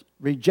systems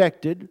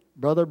rejected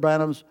Brother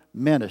Branham's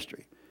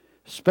ministry,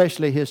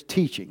 especially his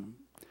teaching.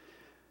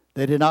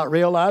 They did not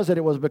realize that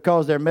it was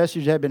because their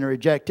message had been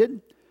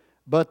rejected,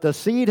 but the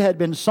seed had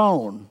been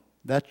sown.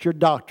 That's your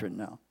doctrine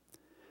now.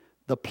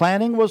 The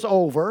planting was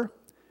over.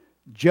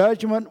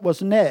 Judgment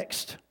was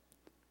next.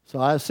 So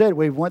I said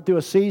we went through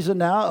a season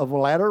now of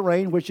latter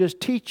rain, which is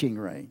teaching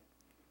rain.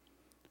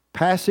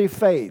 Passive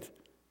faith.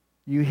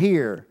 You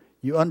hear,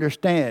 you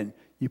understand,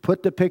 you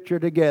put the picture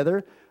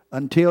together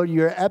until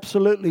you're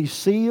absolutely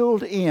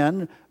sealed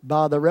in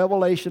by the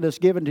revelation that's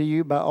given to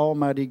you by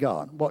Almighty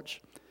God.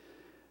 Watch.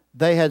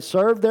 They had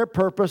served their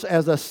purpose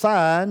as a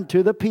sign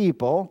to the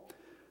people,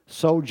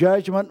 so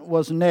judgment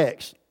was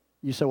next.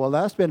 You say, well,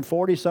 that's been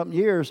 40-something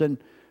years, and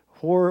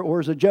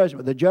where's the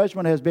judgment? The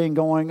judgment has been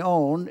going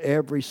on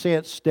ever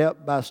since,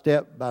 step by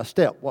step by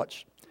step.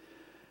 Watch.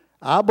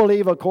 I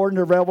believe according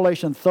to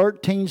Revelation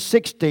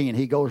 13:16,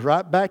 he goes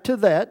right back to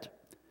that,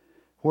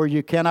 where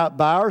you cannot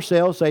buy or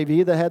sell save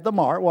ye that had the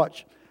mark.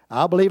 Watch.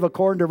 I believe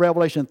according to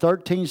Revelation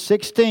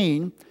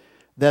 13:16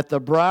 that the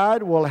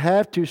bride will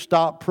have to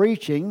stop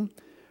preaching,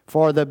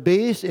 for the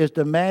beast is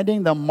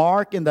demanding the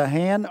mark in the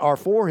hand or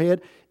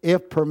forehead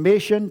if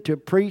permission to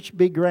preach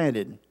be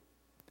granted.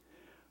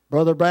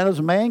 Brother Branham's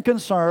main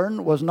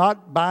concern was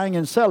not buying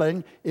and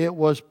selling. It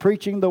was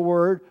preaching the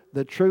word,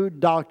 the true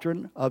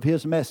doctrine of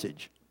his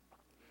message.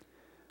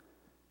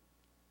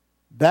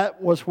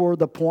 That was where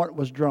the point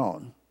was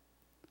drawn.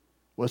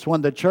 Was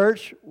when the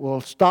church will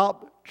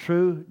stop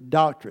true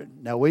doctrine.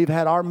 Now, we've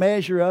had our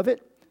measure of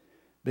it,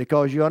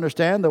 because you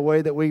understand the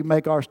way that we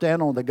make our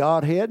stand on the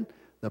Godhead,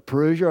 the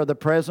perusia of the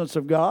presence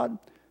of God,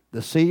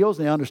 the seals,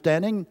 the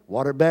understanding,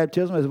 water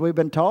baptism, as we've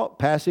been taught,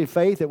 passive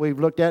faith that we've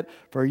looked at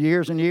for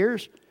years and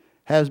years,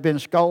 has been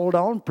scolded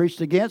on,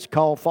 preached against,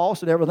 called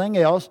false, and everything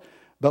else.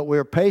 But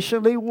we're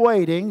patiently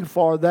waiting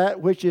for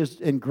that which is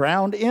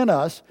enground in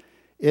us.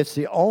 It's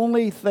the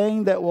only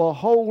thing that will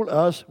hold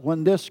us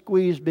when this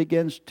squeeze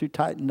begins to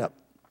tighten up.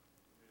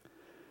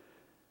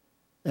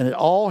 And it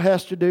all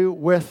has to do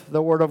with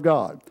the Word of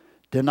God.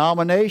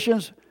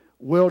 Denominations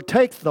will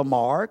take the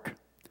mark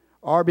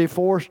or be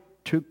forced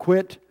to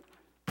quit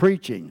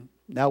preaching.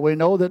 Now we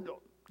know that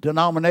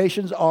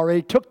denominations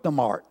already took the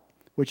mark,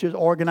 which is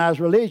organized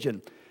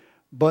religion.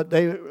 But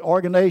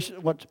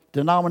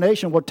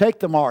denomination will take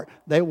the mark.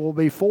 They will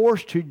be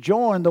forced to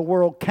join the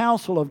World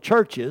Council of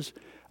Churches,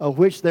 of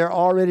which they're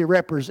already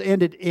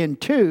represented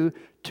into,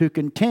 to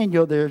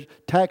continue their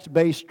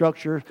tax-based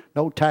structure,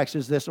 no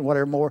taxes, this and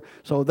whatever more.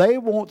 So they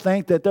won't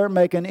think that they're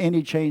making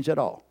any change at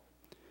all.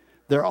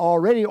 They're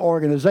already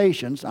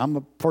organizations. I'm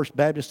a First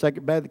Baptist,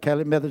 Second Baptist,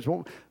 Catholic Methodist.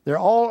 They're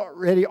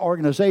already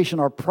organization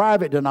or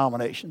private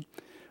denomination.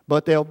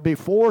 But they'll be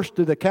forced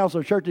through the Council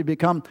of Churches to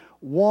become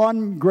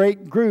one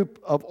great group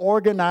of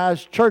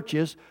organized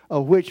churches,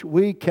 of which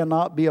we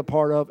cannot be a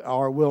part of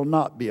or will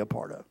not be a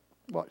part of.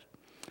 Watch.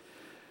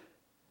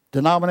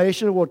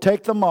 Denomination will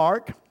take the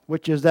mark,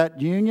 which is that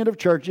union of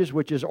churches,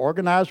 which is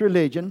organized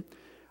religion,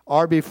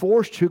 or be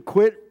forced to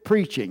quit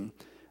preaching.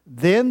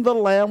 Then the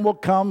Lamb will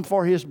come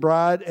for his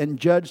bride and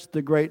judge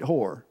the great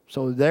whore.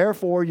 So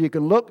therefore you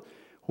can look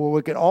where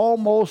we can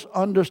almost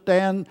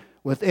understand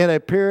within a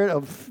period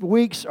of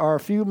weeks or a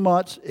few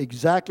months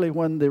exactly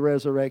when the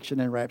resurrection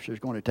and rapture is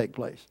going to take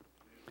place.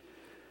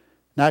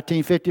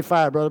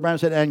 1955, Brother Branham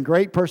said, and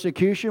great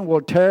persecution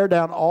will tear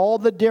down all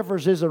the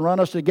differences and run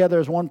us together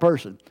as one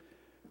person.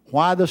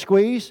 Why the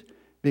squeeze?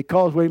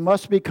 Because we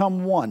must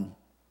become one.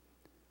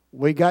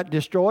 We got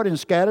destroyed and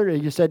scattered.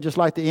 And you said just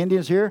like the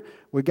Indians here,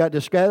 we got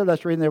scattered.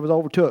 That's the reason they was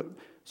overtook.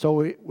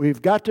 So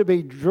we've got to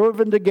be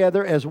driven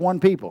together as one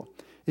people.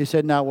 He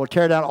said, now we'll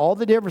tear down all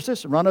the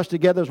differences and run us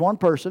together as one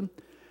person.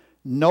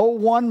 No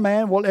one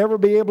man will ever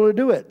be able to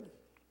do it.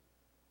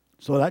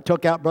 So that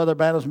took out Brother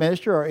Branham's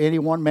ministry or any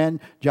one man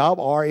job,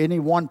 or any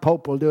one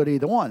pope will do it,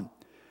 either one.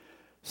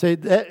 See,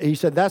 he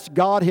said that's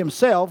God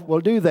himself will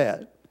do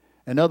that.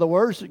 In other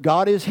words,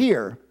 God is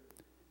here.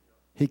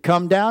 He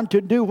come down to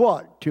do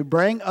what? To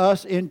bring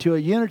us into a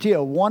unity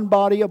of one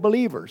body of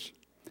believers,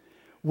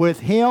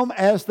 with him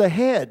as the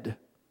head.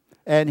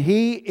 And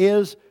he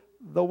is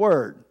the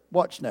Word.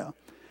 Watch now.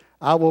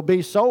 I will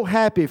be so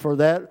happy for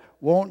that,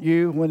 won't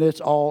you, when it's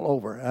all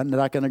over? And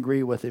I can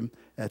agree with him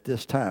at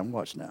this time.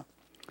 Watch now.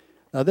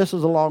 Now this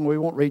is a long, we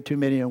won't read too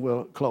many and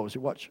we'll close it.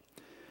 Watch.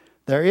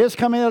 There is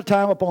coming a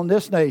time upon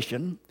this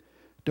nation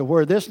to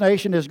where this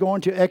nation is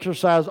going to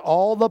exercise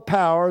all the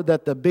power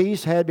that the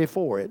beast had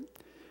before it,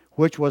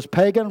 which was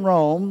pagan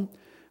Rome.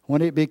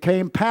 When it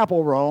became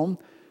papal Rome,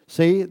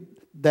 see,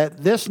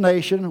 that this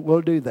nation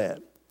will do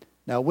that.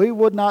 Now, we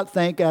would not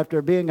think,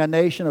 after being a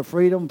nation of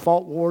freedom,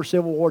 fought war,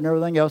 civil war, and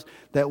everything else,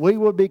 that we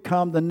would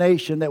become the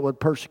nation that would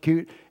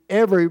persecute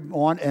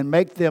everyone and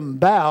make them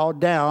bow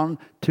down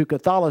to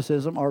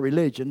Catholicism or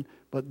religion.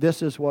 But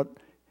this is what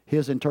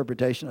his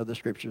interpretation of the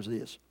Scriptures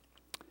is.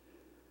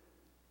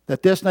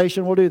 That this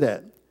nation will do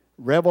that.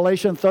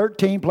 Revelation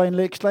 13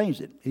 plainly explains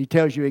it. He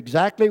tells you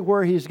exactly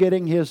where he's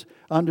getting his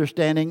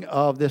understanding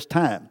of this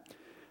time.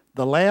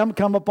 The Lamb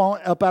come up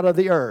out of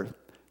the earth.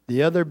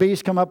 The other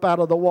beasts come up out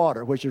of the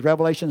water, which is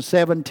Revelation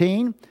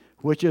 17,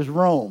 which is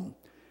Rome.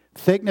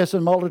 Thickness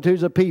and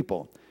multitudes of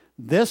people.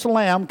 This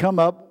Lamb come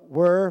up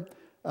where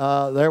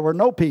there were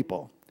no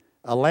people.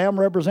 A lamb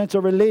represents a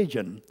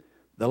religion.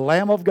 The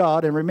Lamb of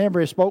God, and remember,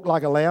 it spoke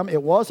like a lamb.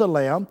 It was a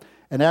lamb,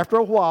 and after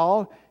a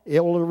while, it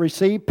will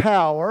receive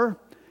power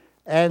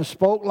and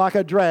spoke like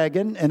a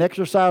dragon and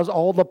exercised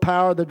all the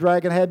power the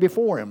dragon had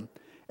before him.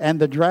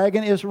 And the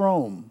dragon is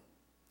Rome.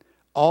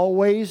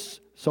 Always,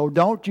 so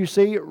don't you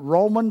see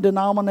Roman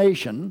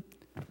denomination,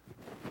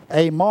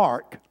 a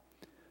mark,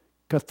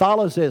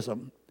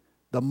 Catholicism.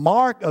 The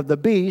mark of the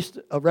beast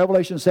of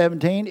Revelation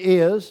 17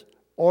 is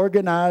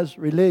organized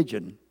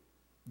religion.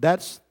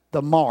 That's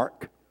the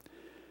mark.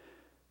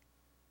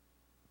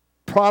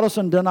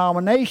 Protestant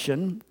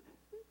denomination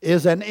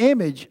is an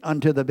image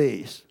unto the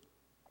beast,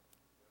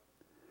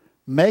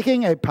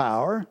 making a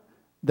power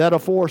that'll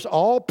force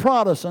all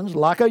Protestants,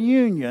 like a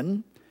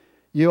union.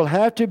 You'll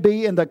have to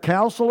be in the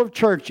council of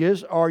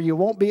churches, or you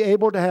won't be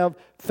able to have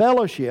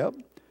fellowship,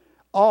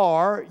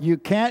 or you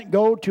can't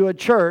go to a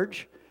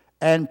church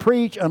and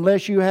preach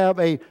unless you have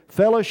a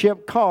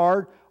fellowship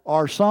card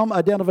or some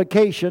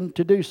identification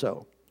to do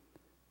so.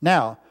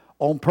 Now,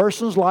 on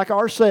persons like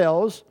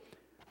ourselves,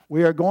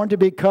 we are going to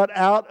be cut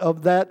out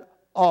of that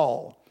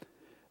all.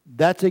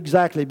 That's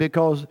exactly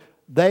because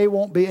they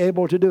won't be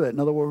able to do it. In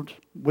other words,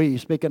 we,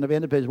 speaking of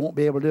independents, won't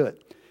be able to do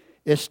it.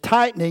 It's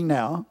tightening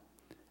now.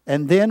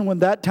 And then when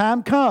that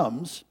time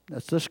comes,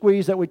 that's the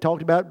squeeze that we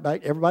talked about,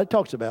 everybody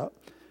talks about.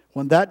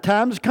 When that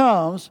time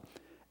comes,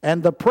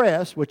 and the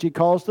press, which he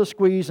calls the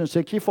squeeze in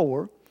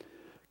 64,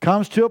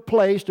 comes to a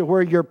place to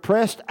where you're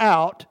pressed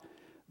out,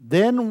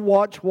 then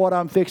watch what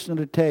I'm fixing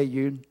to tell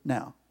you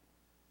now.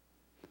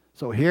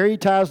 So here he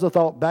ties the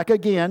thought back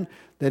again,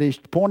 that he's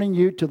pointing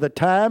you to the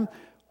time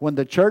when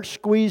the church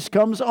squeeze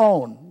comes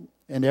on,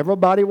 and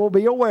everybody will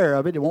be aware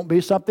of it. It won't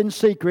be something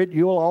secret.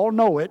 You'll all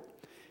know it.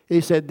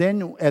 He said,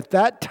 then at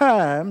that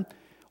time,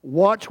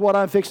 watch what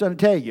I'm fixing to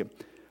tell you.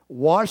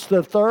 Watch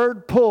the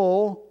third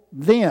pull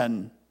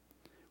then,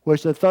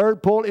 which the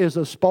third pull is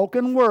a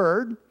spoken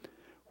word,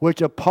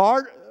 which a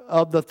part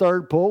of the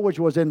third pull, which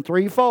was in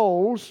three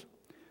folds.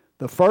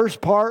 The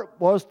first part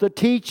was the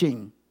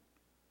teaching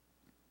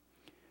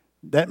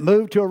that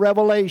moved to a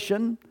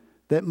revelation,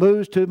 that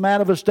moves to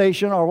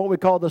manifestation, or what we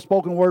call the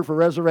spoken word for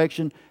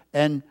resurrection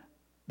and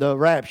the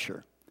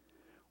rapture.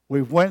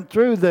 We've went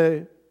through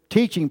the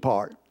teaching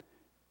part.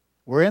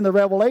 We're in the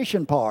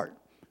revelation part,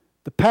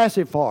 the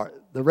passive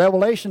part. The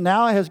revelation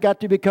now has got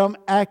to become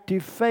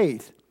active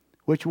faith,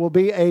 which will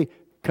be a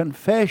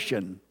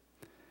confession.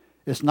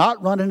 It's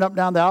not running up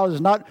down the aisle. It's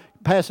not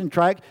passing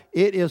track.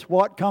 It is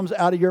what comes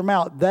out of your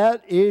mouth.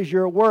 That is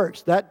your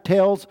works. That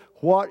tells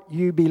what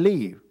you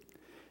believe.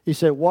 He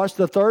said, watch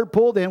the third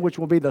pull then, which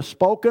will be the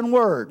spoken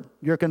word,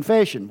 your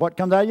confession, what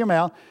comes out of your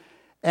mouth.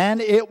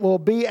 And it will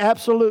be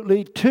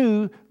absolutely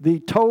to the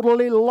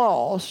totally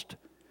lost,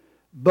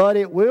 but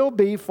it will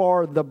be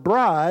for the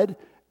bride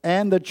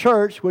and the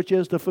church, which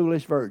is the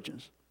foolish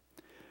virgins.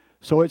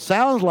 So it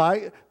sounds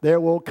like there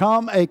will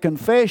come a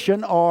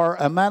confession or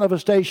a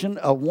manifestation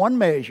of one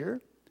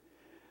measure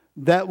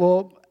that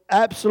will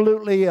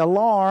absolutely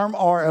alarm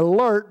or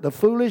alert the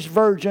foolish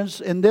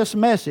virgins in this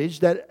message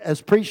that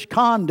has preached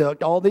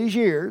conduct all these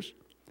years,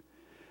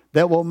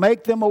 that will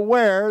make them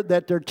aware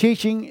that their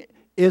teaching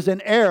is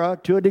in error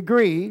to a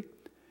degree,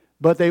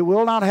 but they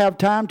will not have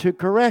time to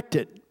correct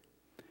it.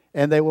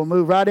 And they will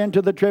move right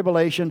into the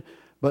tribulation.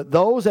 But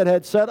those that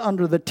had sat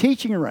under the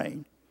teaching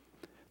reign,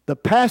 the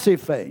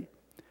passive faith,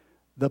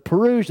 the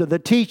perusia, the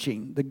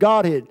teaching, the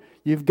Godhead,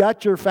 you've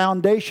got your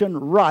foundation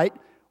right.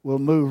 will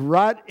move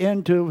right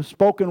into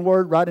spoken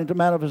word, right into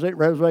manifestation,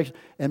 resurrection,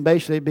 and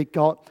basically be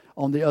caught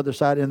on the other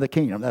side in the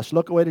kingdom. Let's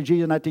look away to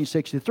Jesus in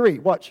 1963.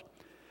 Watch.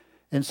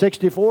 In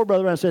 64,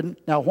 Brother Branham said,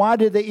 now why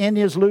did the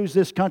Indians lose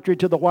this country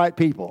to the white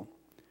people?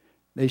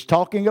 He's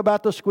talking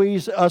about the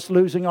squeeze, us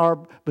losing our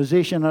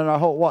position and our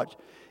hold. Watch.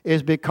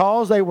 It's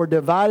because they were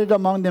divided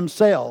among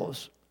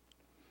themselves.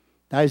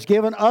 Now he's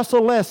given us a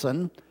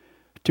lesson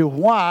to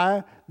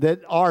why that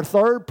our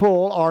third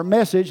pull, our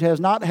message, has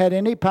not had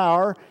any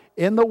power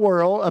in the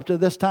world up to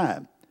this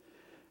time.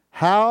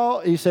 How,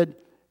 he said,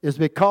 is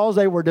because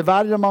they were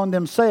divided among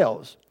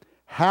themselves.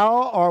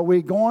 How are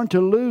we going to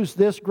lose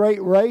this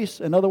great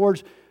race? In other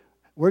words,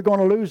 we're going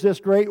to lose this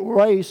great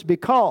race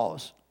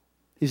because,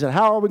 he said,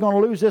 how are we going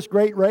to lose this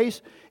great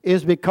race?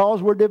 Is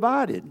because we're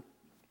divided.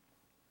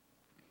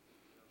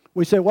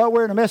 We say, well,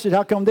 we're in a message,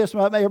 how come this,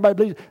 everybody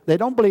believes? They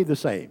don't believe the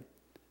same.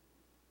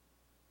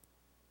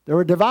 They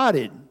were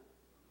divided.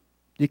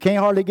 You can't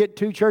hardly get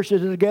two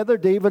churches together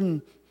to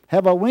even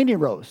have a weenie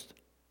roast.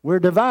 We're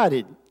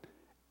divided.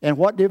 And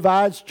what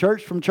divides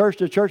church from church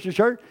to church to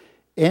church?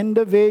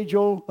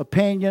 Individual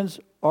opinions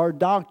or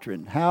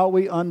doctrine, how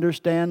we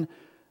understand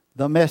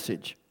the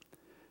message.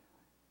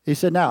 He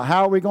said, now,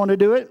 how are we going to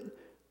do it?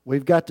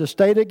 We've got to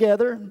stay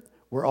together.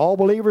 We're all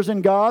believers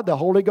in God. The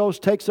Holy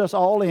Ghost takes us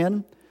all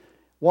in.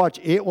 Watch,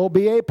 it will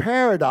be a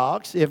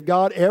paradox if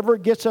God ever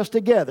gets us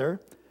together,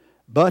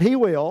 but He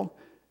will.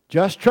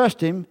 Just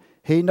trust Him.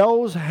 He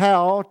knows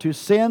how to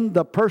send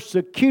the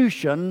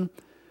persecution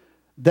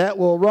that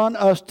will run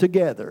us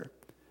together.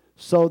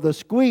 So the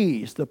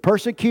squeeze, the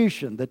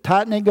persecution, the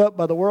tightening up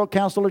by the World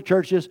Council of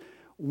Churches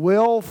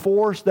will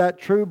force that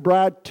true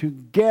bride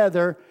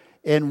together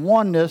in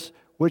oneness,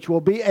 which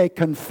will be a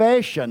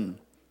confession,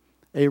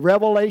 a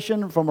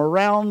revelation from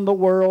around the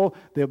world.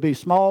 There'll be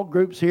small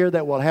groups here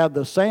that will have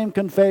the same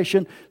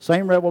confession,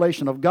 same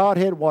revelation of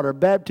Godhead, water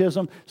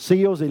baptism,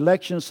 seals,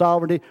 election,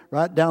 sovereignty,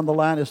 right down the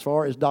line as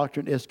far as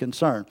doctrine is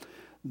concerned.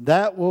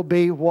 That will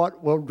be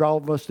what will draw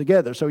us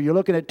together. So you're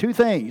looking at two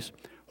things.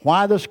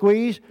 Why the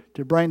squeeze?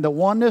 To bring the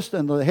oneness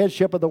and the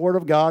headship of the Word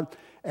of God.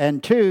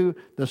 And two,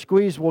 the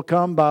squeeze will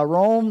come by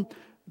Rome,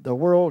 the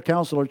World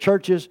Council of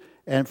Churches,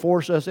 and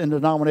force us into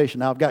denomination.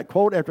 Now, I've got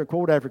quote after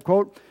quote after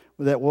quote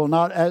that will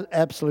not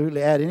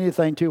absolutely add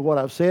anything to what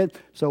I've said,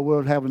 so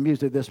we'll have the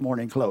music this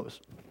morning close.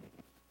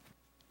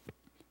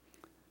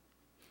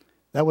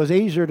 That was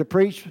easier to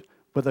preach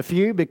with a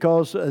few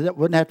because I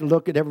wouldn't have to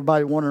look at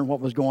everybody wondering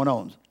what was going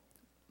on.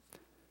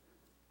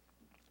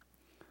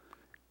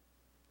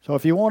 So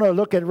if you want to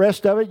look at the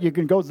rest of it, you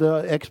can go to the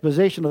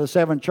exposition of the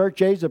seven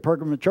church ages, the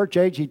Pergamum church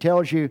age. He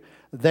tells you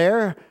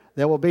there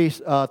will be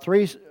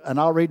three, and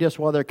I'll read this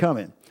while they're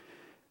coming.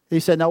 He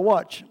said, now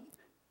watch.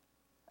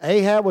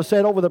 Ahab was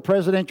set over the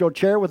presidential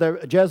chair with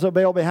a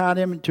Jezebel behind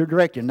him to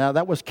direct him. Now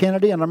that was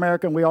Kennedy in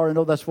America, and we already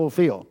know that's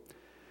fulfilled.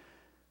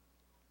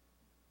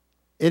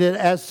 It is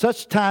at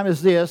such time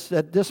as this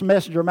that this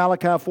messenger,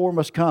 Malachi 4,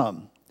 must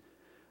come.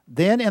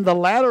 Then in the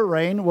latter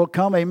rain will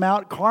come a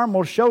Mount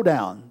Carmel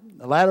showdown.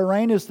 The latter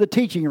rain is the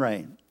teaching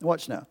rain.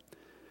 Watch now.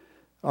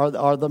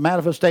 Or the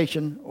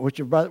manifestation, which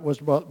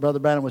Brother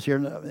Branham was here,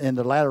 and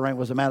the latter rain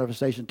was the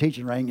manifestation.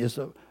 Teaching rain is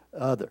the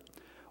other.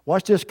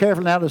 Watch this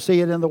carefully now to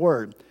see it in the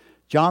Word.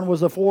 John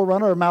was the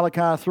forerunner of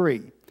Malachi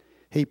 3.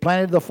 He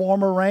planted the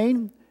former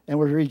rain and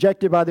was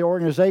rejected by the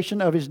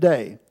organization of his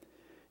day.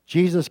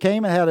 Jesus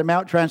came and had a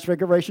Mount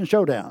Transfiguration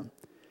showdown.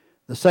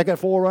 The second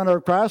forerunner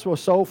of Christ will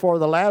sow for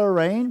the latter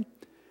rain.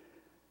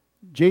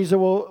 Jesus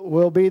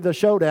will be the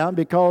showdown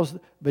because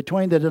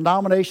between the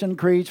denomination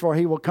creeds, for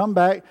he will come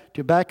back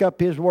to back up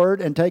his word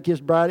and take his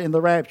bride in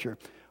the rapture.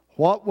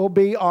 What will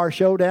be our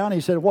showdown?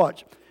 He said,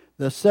 watch.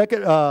 The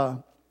second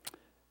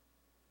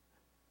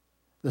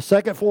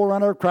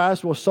forerunner of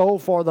Christ will sow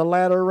for the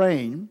latter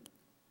rain,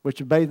 which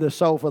would be the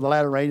sow for the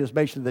latter rain is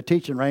basically the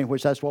teaching rain,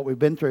 which that's what we've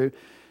been through.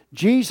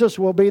 Jesus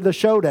will be the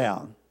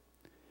showdown.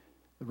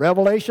 The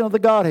revelation of the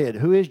Godhead.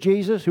 Who is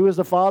Jesus? Who is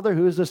the Father?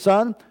 Who is the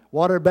Son?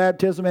 Water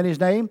baptism in His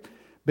name.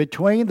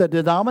 Between the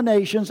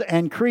denominations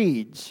and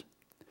creeds.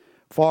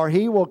 For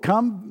He will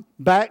come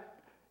back.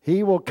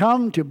 He will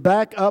come to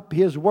back up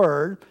His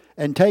word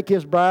and take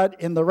His bride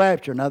in the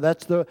rapture. Now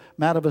that's the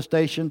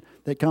manifestation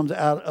that comes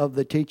out of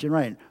the teaching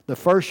rain. The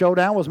first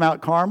showdown was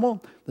Mount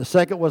Carmel. The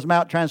second was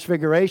Mount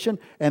Transfiguration.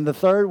 And the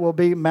third will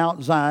be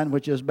Mount Zion,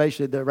 which is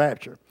basically the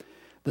rapture.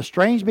 The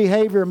strange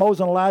behavior of Moses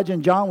and Elijah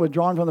and John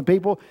withdrawn from the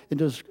people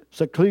into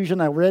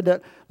seclusion. I read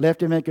that,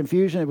 left him in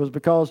confusion. It was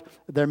because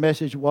their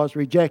message was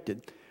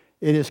rejected.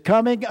 It is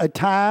coming a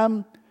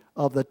time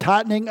of the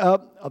tightening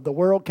up of the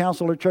World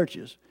Council of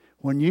Churches.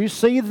 When you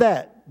see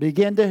that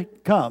begin to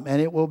come,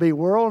 and it will be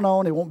world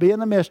known, it won't be in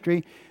the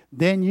mystery,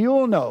 then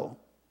you'll know,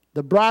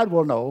 the bride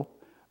will know,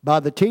 by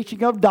the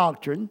teaching of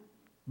doctrine,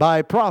 by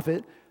a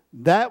prophet,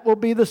 that will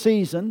be the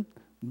season,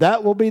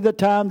 that will be the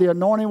time the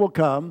anointing will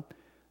come.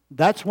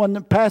 That's when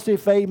the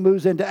passive faith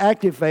moves into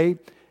active faith,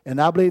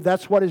 and I believe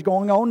that's what is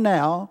going on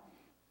now.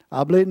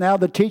 I believe now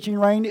the teaching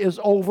reign is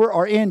over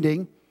or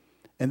ending,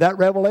 and that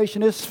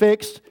revelation is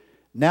fixed.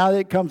 Now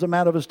it comes a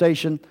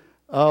manifestation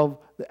of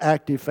the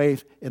active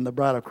faith in the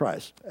bride of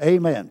Christ.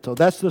 Amen. So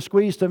that's the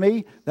squeeze to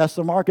me. That's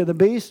the mark of the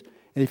beast.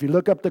 And if you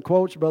look up the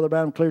quotes, Brother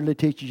Brown clearly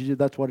teaches you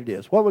that's what it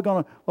is. What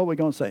are we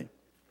gonna say?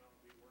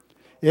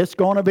 It's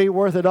going to be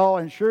worth it all,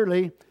 and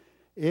surely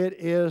it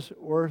is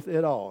worth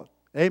it all.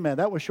 Amen.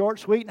 That was short,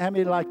 sweet, and how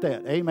many like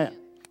that? Amen.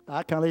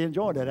 I kind of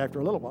enjoyed that after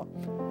a little while.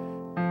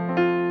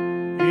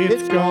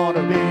 It's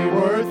gonna be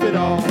worth it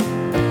all.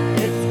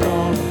 It's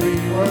gonna be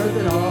worth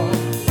it all.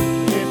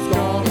 It's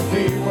gonna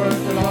be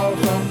worth it all.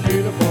 Some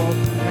beautiful,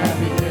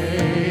 happy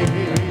day.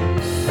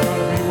 It's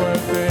gonna be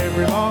worth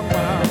every long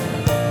mile,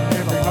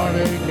 every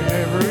heartache and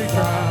every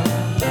trial.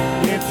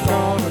 It's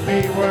gonna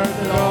be worth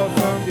it all.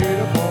 Some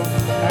beautiful,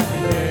 happy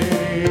day.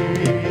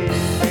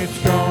 It's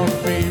gonna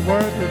be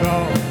worth it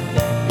all.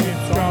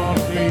 It's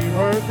gonna be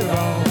worth it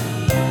all.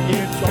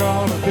 It's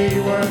gonna be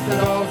worth it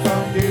all.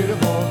 Some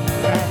beautiful,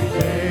 happy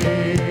day.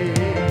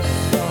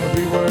 It's gonna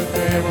be worth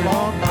every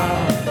long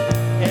mile,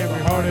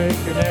 every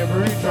heartache and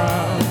every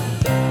trial.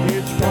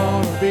 It's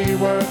gonna be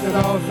worth it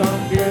all.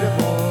 Some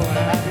beautiful,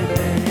 happy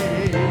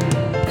day.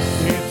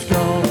 It's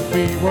gonna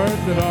be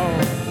worth it all.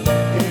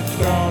 It's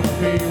gonna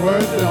be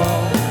worth it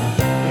all.